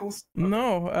 2 nickels?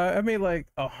 No, I made like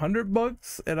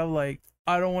 $100, and I'm like,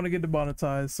 I don't want to get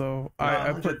demonetized, so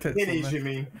I put tits. Pennies, you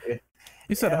mean?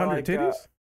 You said 100 titties?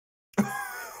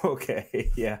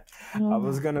 Okay, yeah. I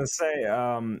was gonna say,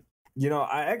 I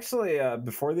actually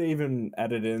before they even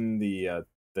added in the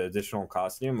additional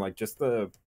costume, like just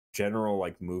the general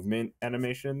like movement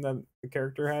animation that the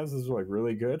character has is like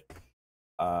really good.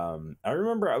 I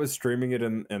remember I was streaming it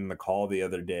in the call the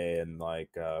other day, and like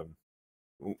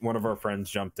one of our friends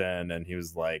jumped in, and he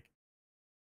was like,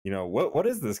 what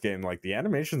is this game? Like the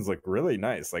animation's like really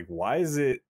nice. Like why is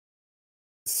it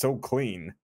so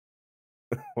clean?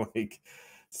 Like.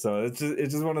 So it's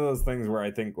just one of those things where I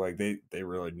think like they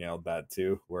really nailed that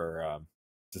too, where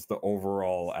just the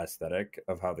overall aesthetic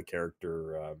of how the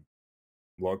character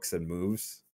looks and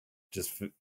moves just,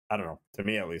 I don't know, to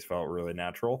me at least felt really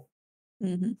natural.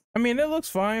 Mm-hmm. I mean, it looks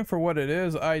fine for what it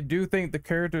is. I do think the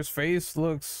character's face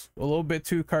looks a little bit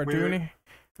too cartoony.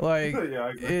 Like, Yeah, I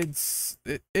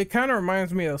agree. it kind of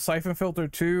reminds me of Siphon Filter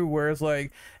 2, where it's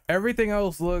like everything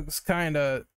else looks kind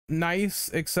of nice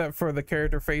except for the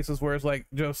character faces, where it's like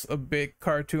just a big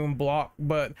cartoon block.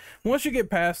 But once you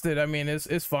get past it, I mean,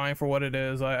 it's fine for what it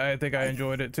is. I think I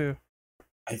enjoyed it too.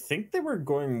 I think they were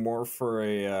going more for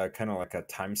a kind of like a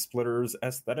Time Splitters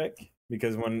aesthetic,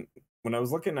 because when I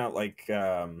was looking at like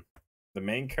the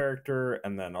main character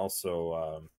and then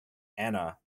also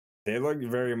Anna, they look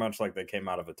very much like they came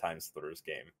out of a Time Splitters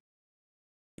game.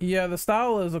 Yeah, the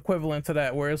style is equivalent to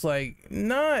that, where it's like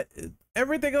not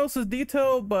everything else is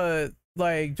detailed, but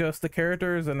like just the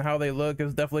characters and how they look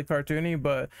is definitely cartoony,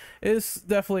 but it's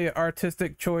definitely an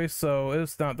artistic choice, so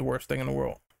it's not the worst thing in the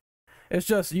world. It's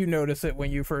just you notice it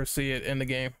when you first see it in the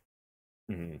game.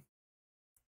 Mm-hmm.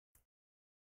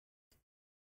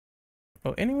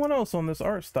 Oh, anyone else on this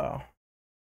art style?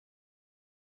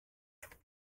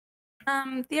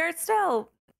 The art style,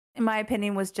 in my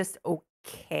opinion, was just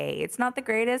okay. It's not the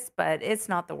greatest, but it's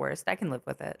not the worst. I can live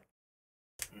with it.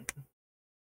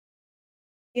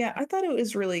 Yeah, I thought it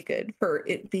was really good for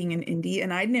it being an indie,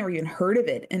 and I'd never even heard of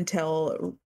it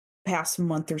until past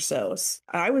month or so.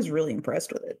 I was really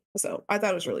impressed with it. So I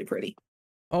thought it was really pretty.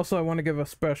 Also, I want to give a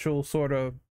special sort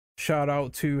of shout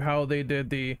out to how they did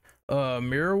the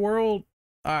mirror world.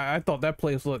 I thought that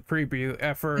place looked creepy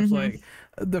at first. Mhm. Like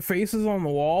the faces on the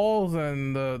walls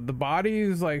and the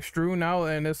bodies like strewn out,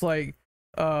 and it's like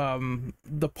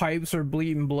the pipes are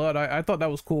bleeding blood. I thought that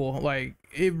was cool. Like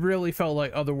it really felt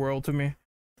like Otherworld to me.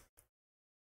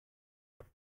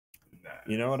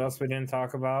 You know what else we didn't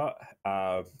talk about?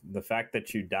 The fact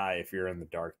that you die if you're in the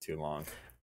dark too long.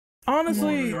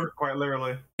 Honestly, Quite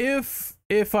literally. if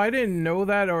I didn't know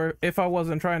that, or if I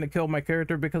wasn't trying to kill my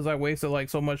character because I wasted like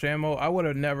so much ammo, I would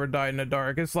have never died in the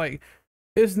dark. It's like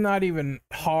it's not even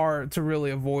hard to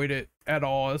really avoid it at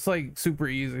all. It's like super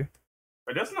easy.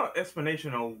 But there's no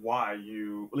explanation on why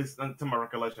you, at least to my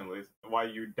recollection, at least, why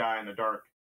you die in the dark.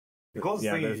 The closest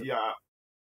Yeah, thing, there's-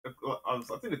 I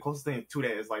think the closest thing to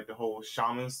that is like the whole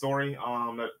shaman story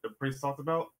that the priest talked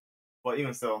about. But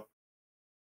even still,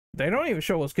 They don't even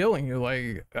show us killing you.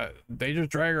 Like they just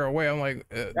drag her away. I'm like,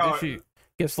 did she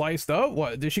get sliced up?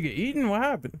 What, did she get eaten? What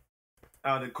happened?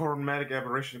 the chromatic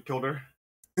aberration killed her.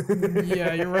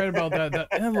 Yeah, you're right about that.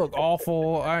 That looked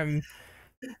awful. I'm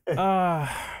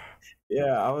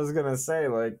Yeah, I was gonna say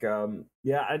like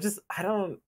yeah, I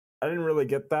didn't really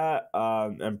get that.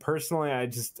 And personally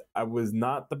I was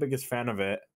not the biggest fan of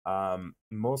it.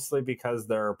 Mostly because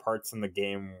there are parts in the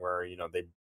game where, you know,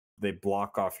 they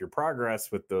block off your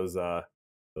progress with those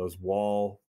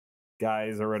wall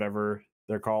guys or whatever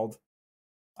they're called.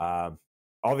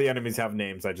 All the enemies have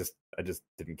names. I just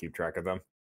didn't keep track of them.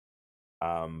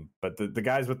 But the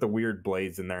guys with the weird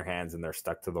blades in their hands and they're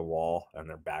stuck to the wall and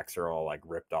their backs are all like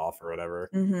ripped off or whatever.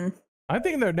 Mm-hmm. I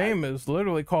think their name is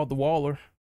literally called the Waller.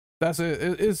 That's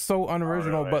it. It's so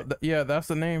unoriginal, really? but yeah, that's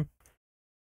the name.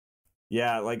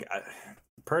 Yeah, like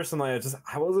personally,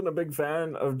 I wasn't a big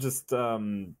fan of just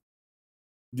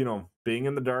you know, being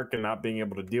in the dark and not being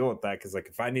able to deal with that, because like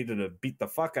if I needed to beat the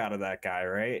fuck out of that guy,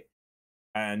 right,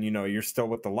 and you know you're still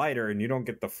with the lighter and you don't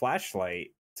get the flashlight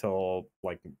till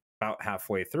like about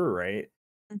halfway through, right?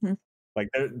 Mm-hmm. Like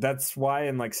that's why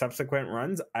in like subsequent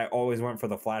runs I always went for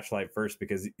the flashlight first,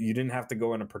 because you didn't have to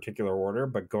go in a particular order,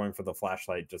 but going for the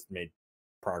flashlight just made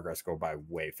progress go by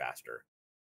way faster.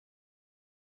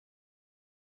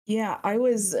 Yeah, I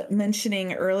was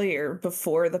mentioning earlier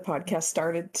before the podcast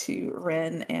started to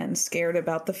Ren and Scared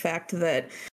about the fact that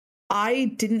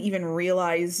I didn't even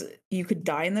realize you could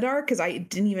die in the dark, because I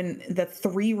didn't even, the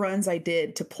 3 runs I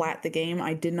did to plat the game,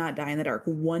 I did not die in the dark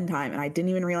one time, and I didn't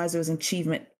even realize it was an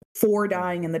achievement for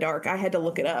dying in the dark. I had to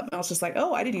look it up. I was just like,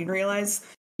 oh, I didn't even realize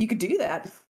you could do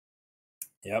that.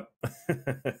 Yep.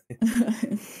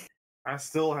 I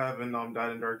still haven't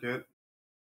died in dark yet.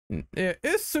 Yeah,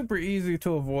 it's super easy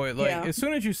to avoid. Like Yeah. as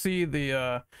soon as you see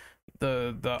the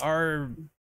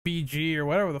RBG or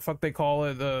whatever the fuck they call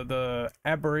it, the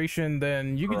aberration,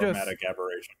 then you could just Chromatic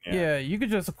aberration. yeah, you could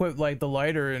just equip like the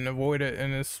lighter and avoid it,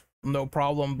 and it's no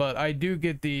problem. But I do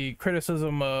get the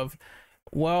criticism of,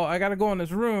 well, I gotta go in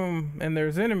this room and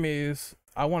there's enemies.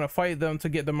 I want to fight them to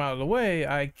get them out of the way.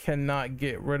 I cannot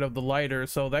get rid of the lighter,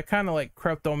 so that kind of like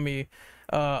crept on me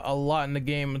a lot in the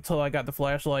game until I got the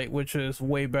flashlight, which is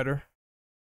way better.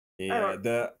 Yeah,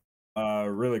 the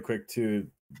really quick too.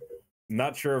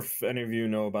 Not sure if any of you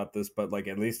know about this, but like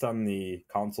at least on the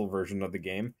console version of the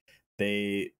game,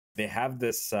 they have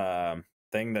this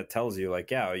thing that tells you like,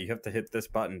 yeah, you have to hit this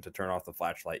button to turn off the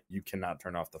flashlight. You cannot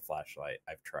turn off the flashlight.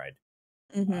 I've tried.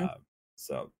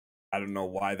 So I don't know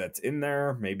why that's in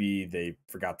there. Maybe they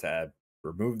forgot to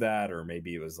remove that, or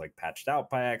maybe it was like patched out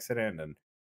by accident, and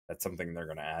that's something they're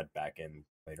going to add back in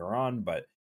later on. But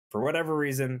for whatever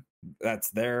reason, that's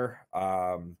there.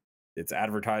 It's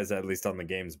advertised at least on the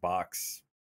game's box.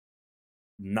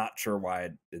 Not sure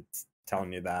why it's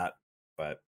telling you that,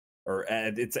 but or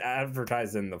it's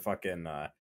advertised in the fucking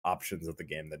options of the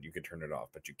game that you could turn it off,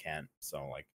 but you can't. So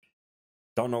like,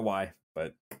 don't know why,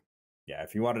 but yeah,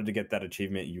 if you wanted to get that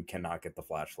achievement, you cannot get the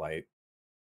flashlight.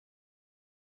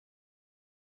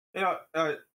 Yeah.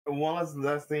 One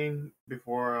last thing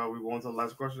before we go on to the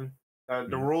last question.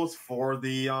 The rules for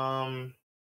the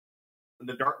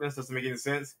darkness doesn't make any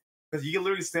sense, because you can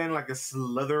literally stand like a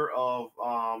slither of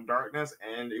darkness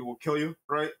and it will kill you,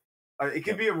 right? It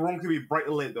could be a room, could be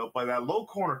brightly lit though, but that low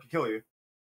corner can kill you.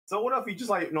 So what if you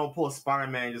just like pull a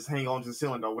Spider-Man and just hang on to the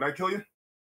ceiling though? Would that kill you?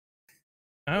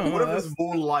 I don't What know. if there's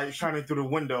moonlight shining through the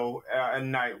window at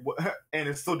night and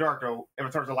it's still dark though? If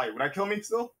it turns to light, would that kill me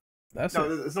still?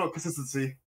 There's no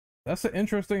consistency. That's an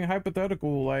interesting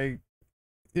hypothetical. Like,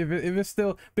 if it's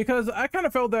still, because I kind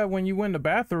of felt that when you went in the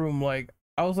bathroom, like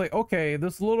I was like, okay,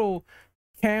 this little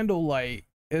candle light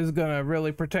is gonna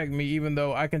really protect me, even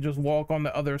though I can just walk on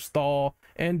the other stall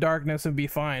in darkness and be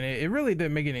fine. It really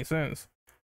didn't make any sense.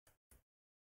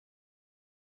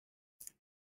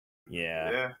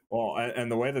 Yeah. Well, and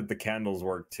the way that the candles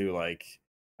work too, like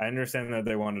I understand that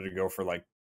they wanted to go for like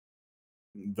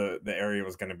the area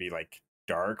was going to be like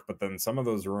dark, but then some of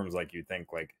those rooms, like you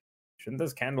think like, shouldn't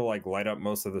this candle like light up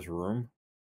most of this room?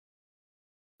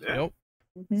 Yeah. Nope.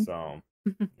 So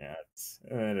yeah,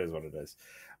 it is what it is.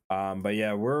 But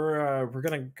yeah, we're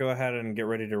gonna go ahead and get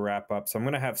ready to wrap up. So I'm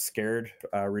gonna have Scared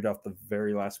read off the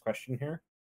very last question here.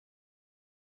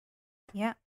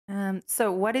 Yeah.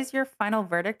 So what is your final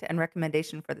verdict and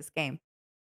recommendation for this game?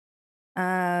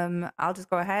 I'll just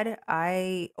go ahead.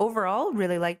 I overall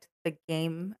really liked the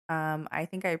game. I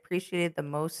think I appreciated the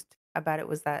most about it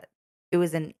was that it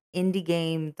was an indie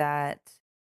game that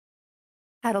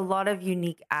had a lot of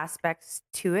unique aspects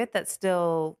to it that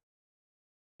still,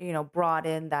 brought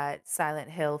in that Silent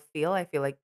Hill feel. I feel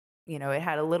like, it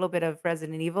had a little bit of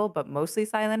Resident Evil, but mostly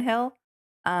Silent Hill,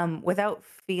 without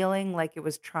feeling like it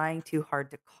was trying too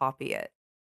hard to copy it.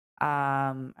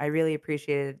 I really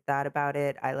appreciated that about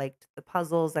it. I liked the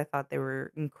puzzles. I thought they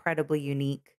were incredibly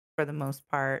unique for the most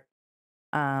part.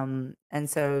 And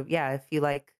so, yeah, if you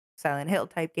like Silent Hill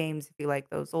type games, if you like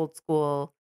those old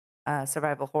school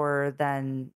survival horror,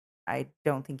 then I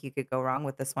don't think you could go wrong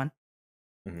with this one.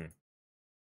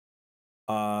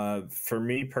 For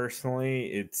me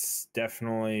personally, it's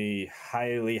definitely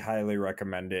highly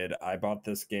recommended. I bought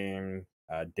this game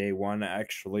day one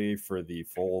actually for the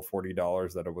full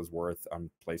 $40 that it was worth on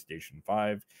PlayStation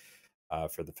 5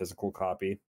 for the physical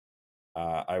copy.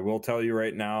 I will tell you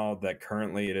right now that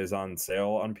currently it is on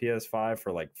sale on PS5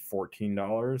 for like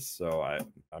 $14. So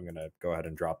I'm gonna go ahead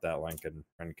and drop that link, and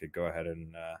Ren could go ahead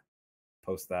and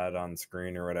post that on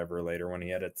screen or whatever later when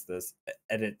he edits this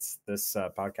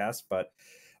podcast. But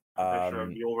I'm sure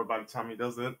it'll be over by the time he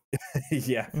does it.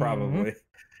 yeah, probably.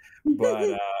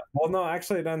 But well, no,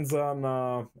 actually it ends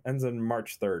in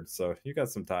March 3rd, so you got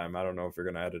some time. I don't know if you're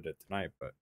gonna edit it tonight,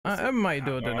 but I might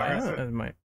do it tonight. I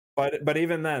might. But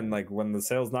even then, like when the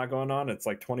sale's not going on, it's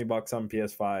like $20 on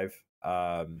PS5.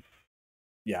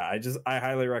 Yeah, I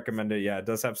highly recommend it. Yeah, it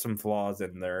does have some flaws,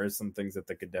 and there is some things that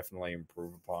they could definitely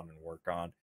improve upon and work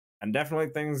on, and definitely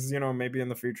things maybe in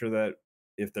the future that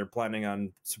if they're planning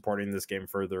on supporting this game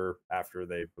further after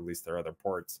they release their other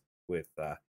ports with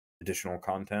additional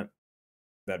content,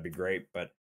 that'd be great.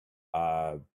 But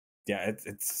yeah,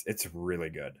 it's really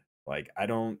good. Like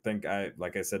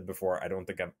like I said before, I don't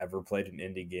think I've ever played an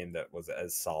indie game that was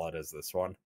as solid as this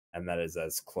one, and that is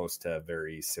as close to a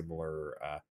very similar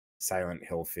Silent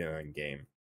Hill feeling game,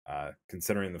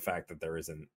 considering the fact that there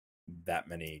isn't that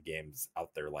many games out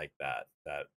there like that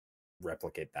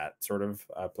replicate that sort of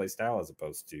play style, as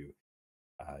opposed to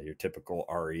your typical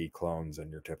RE clones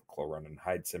and your typical run and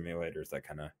hide simulators that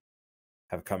kind of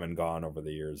have come and gone over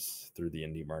the years through the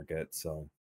indie market. So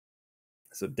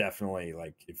definitely,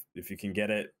 like if you can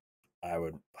get it, I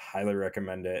would highly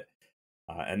recommend it.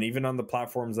 And even on the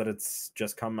platforms that it's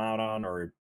just come out on,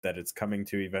 or that it's coming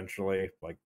to eventually,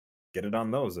 like get it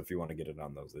on those if you want to get it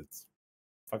on those. It's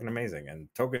fucking amazing. And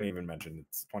Token even mentioned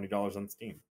it's $20 on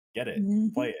Steam. Get it,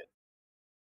 play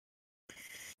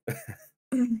it.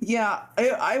 Yeah,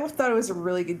 I thought it was a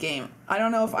really good game. I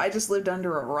don't know if I just lived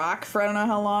under a rock for I don't know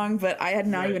how long, but I had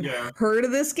not even heard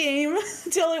of this game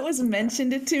until it was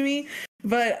mentioned to me.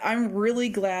 But I'm really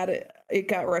glad it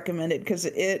got recommended because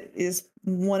it is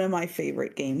one of my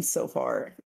favorite games so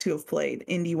far to have played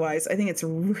indie wise. I think it's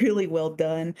really well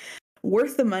done.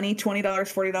 Worth the money, $20,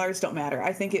 $40, don't matter.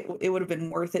 I think it would have been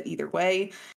worth it either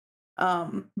way.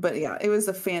 But yeah, it was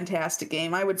a fantastic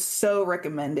game. I would so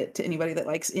recommend it to anybody that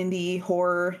likes indie,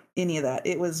 horror, any of that.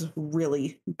 It was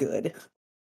really good.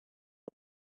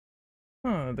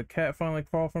 Huh, the cat finally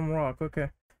crawled from rock. Okay.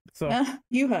 So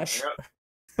you hush.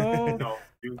 So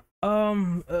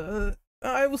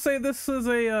I will say this is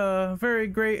a very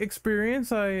great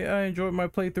experience. I enjoyed my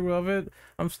playthrough of it.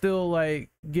 I'm still like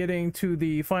getting to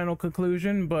the final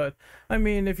conclusion, but I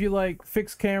mean, if you like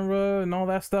fixed camera and all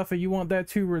that stuff and you want that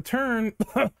to return,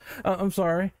 I'm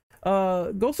sorry.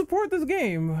 Go support this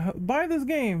game. Buy this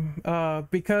game.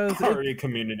 Because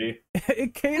community.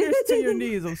 It caters to your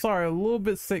needs. I'm sorry, a little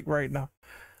bit sick right now.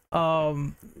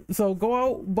 So go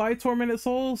out, buy Tormented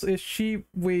Souls. It's cheap.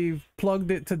 We've plugged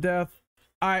it to death.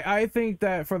 I think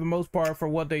that for the most part, for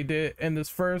what they did in this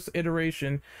first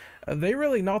iteration, they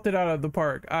really knocked it out of the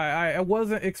park. I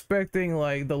wasn't expecting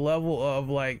like the level of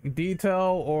like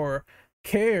detail or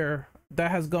care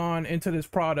that has gone into this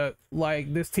product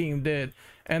like this team did,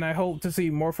 and I hope to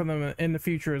see more from them in the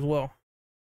future as well.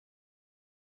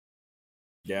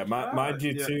 Yeah, mind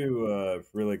you too,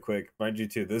 really quick. Mind you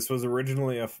too, this was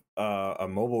originally a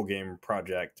mobile game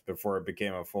project before it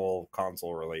became a full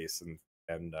console release and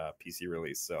PC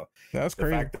release. So that's the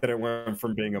crazy. fact that it went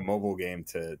from being a mobile game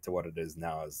to what it is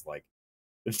now is like,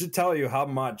 it should tell you how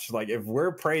much, like, if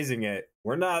we're praising it,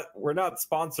 we're not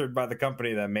sponsored by the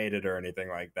company that made it or anything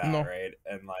like that, No. right?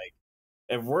 And like,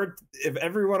 if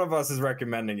every one of us is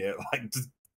recommending it, like, just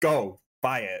go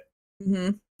buy it.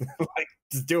 Mm-hmm. Like,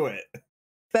 just do it.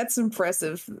 That's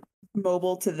impressive.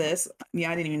 Mobile to this.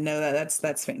 Yeah, I didn't even know that.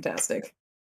 That's fantastic.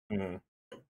 Mm-hmm.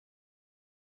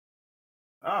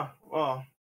 Oh, well,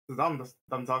 since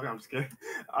I'm talking, I'm just kidding.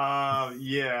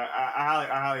 Yeah, I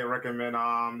highly recommend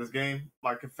this game.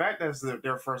 Like, the fact that it's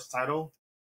their first title,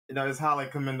 it's highly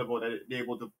commendable that they're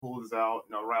able to pull this out,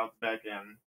 right off the back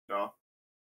end,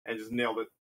 and just nailed it.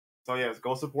 So yes,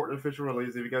 go support the official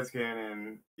release if you guys can,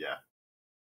 and yeah.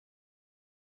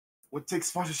 What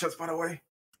takes sponsorships, by the way?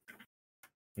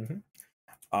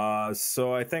 Mm-hmm.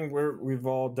 So I think we've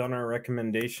all done our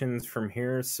recommendations from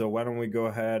here. So why don't we go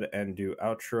ahead and do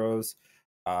outros?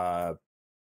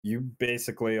 You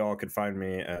basically all could find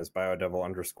me as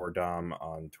biodevil_dom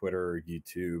on Twitter,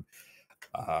 YouTube.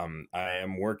 I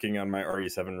am working on my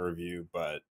RE7 review,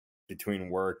 but between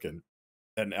work and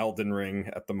Elden Ring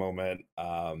at the moment,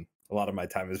 a lot of my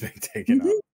time is being taken up,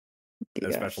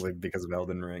 especially because of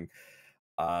Elden Ring.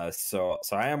 So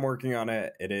I am working on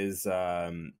it. It is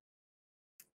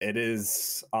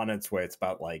on its way. It's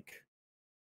about like,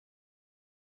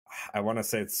 I want to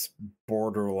say it's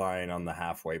borderline on the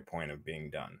halfway point of being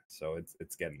done. So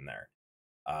it's getting there.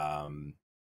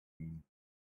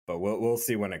 But we'll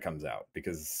see when it comes out,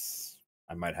 because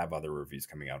I might have other reviews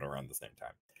coming out around the same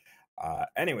time.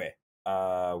 Anyway,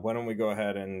 why don't we go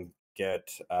ahead and get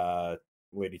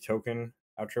Lady Token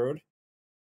outroed?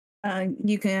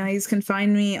 You guys can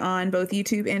find me on both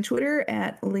YouTube and Twitter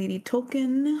at Lady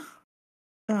Tolkien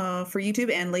for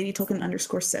YouTube, and Lady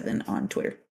Tolkien_7 on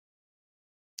Twitter.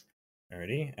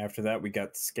 Alrighty. After that, we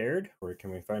got Scared. Where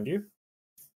can we find you?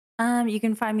 You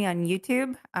can find me on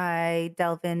YouTube. I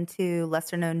delve into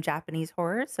lesser known Japanese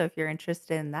horror, so if you're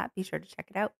interested in that, be sure to check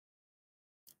it out.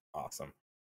 Awesome.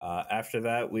 After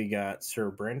that, we got Sir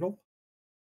Brandel.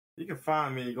 You can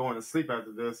find me going to sleep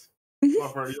after this. You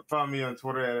can find me on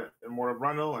Twitter at Immortal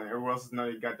Brundle, and everyone else is none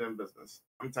of your goddamn business.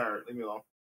 I'm tired. Leave me alone.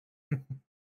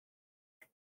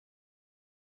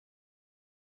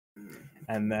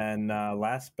 And then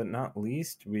last but not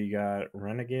least, we got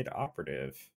Renegade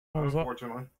Operative.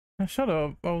 Unfortunately. Shut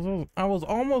up. I was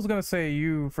almost gonna say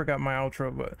you forgot my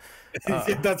outro, but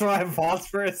that's why I paused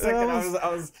for a second. I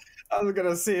was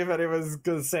gonna see if anyone's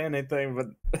gonna say anything,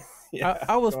 but yeah,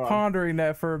 I was pondering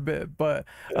that for a bit. But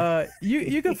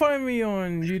you can find me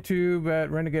on YouTube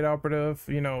at Renegade Operative,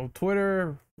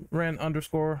 Twitter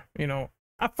Ren_,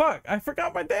 I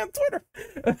forgot my damn Twitter.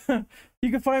 You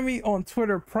can find me on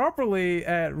Twitter properly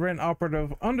at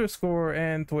RenOperative_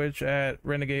 and Twitch at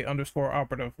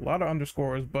Renegade_operative. A lot of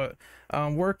underscores, but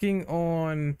I'm working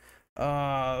on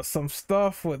some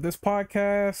stuff with this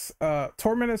podcast.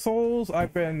 Tormented Souls,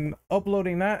 I've been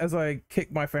uploading that as I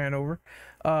kick my fan over.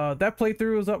 That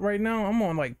playthrough is up right now. I'm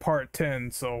on like part 10,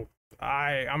 so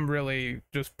I'm really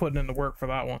just putting in the work for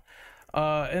that one.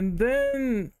 And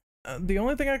then the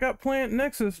only thing I got planned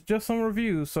next is just some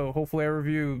reviews, so hopefully I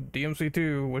review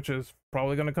DMC2, which is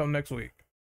probably going to come next week.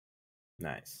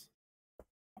 Nice.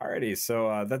 Alrighty,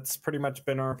 so that's pretty much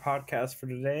been our podcast for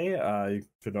today. You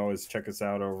can always check us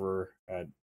out over at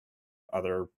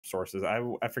other sources.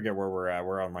 I forget where we're at.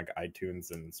 We're on like iTunes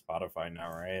and Spotify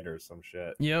now, right? Or some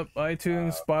shit. Yep,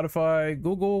 iTunes, Spotify,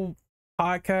 Google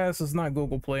Podcasts. It's not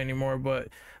Google Play anymore, but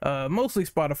mostly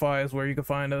Spotify is where you can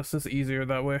find us. It's easier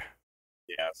that way.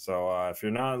 Yeah, so if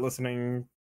you're not listening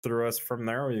through us from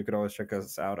there, you could always check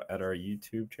us out at our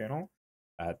YouTube channel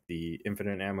at the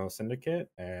Infinite Ammo Syndicate,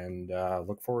 and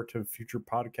look forward to future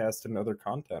podcasts and other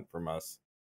content from us.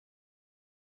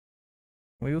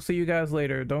 We will see you guys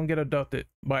later. Don't get abducted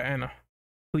by Anna,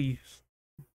 please.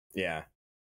 Yeah.